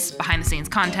misconnections, behind-the-scenes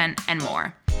content, and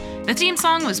more. The theme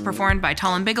song was performed by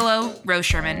Talon Bigelow, Rose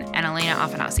Sherman, and Elena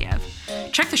Afanasiev.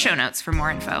 Check the show notes for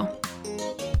more info.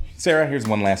 Sarah, here's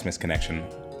one last misconnection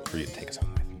for you to take us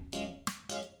home with.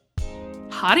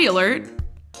 Hottie alert.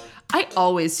 I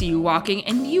always see you walking,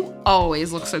 and you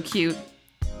always look so cute.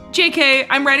 JK,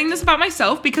 I'm writing this about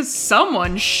myself because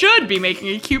someone should be making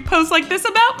a cute post like this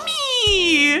about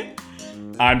me.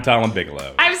 I'm Talon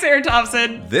Bigelow. I'm Sarah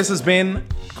Thompson. This has been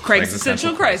Craig's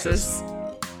Essential Crisis.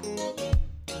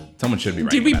 Someone should be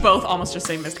writing Did we that. both almost just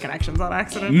say missed connections on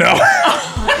accident? No.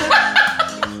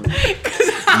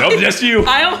 Nope, just you.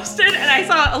 I almost did, and I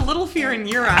saw a little fear in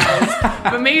your eyes.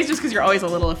 But maybe it's just because you're always a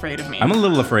little afraid of me. I'm a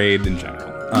little afraid in general.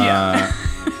 Yeah.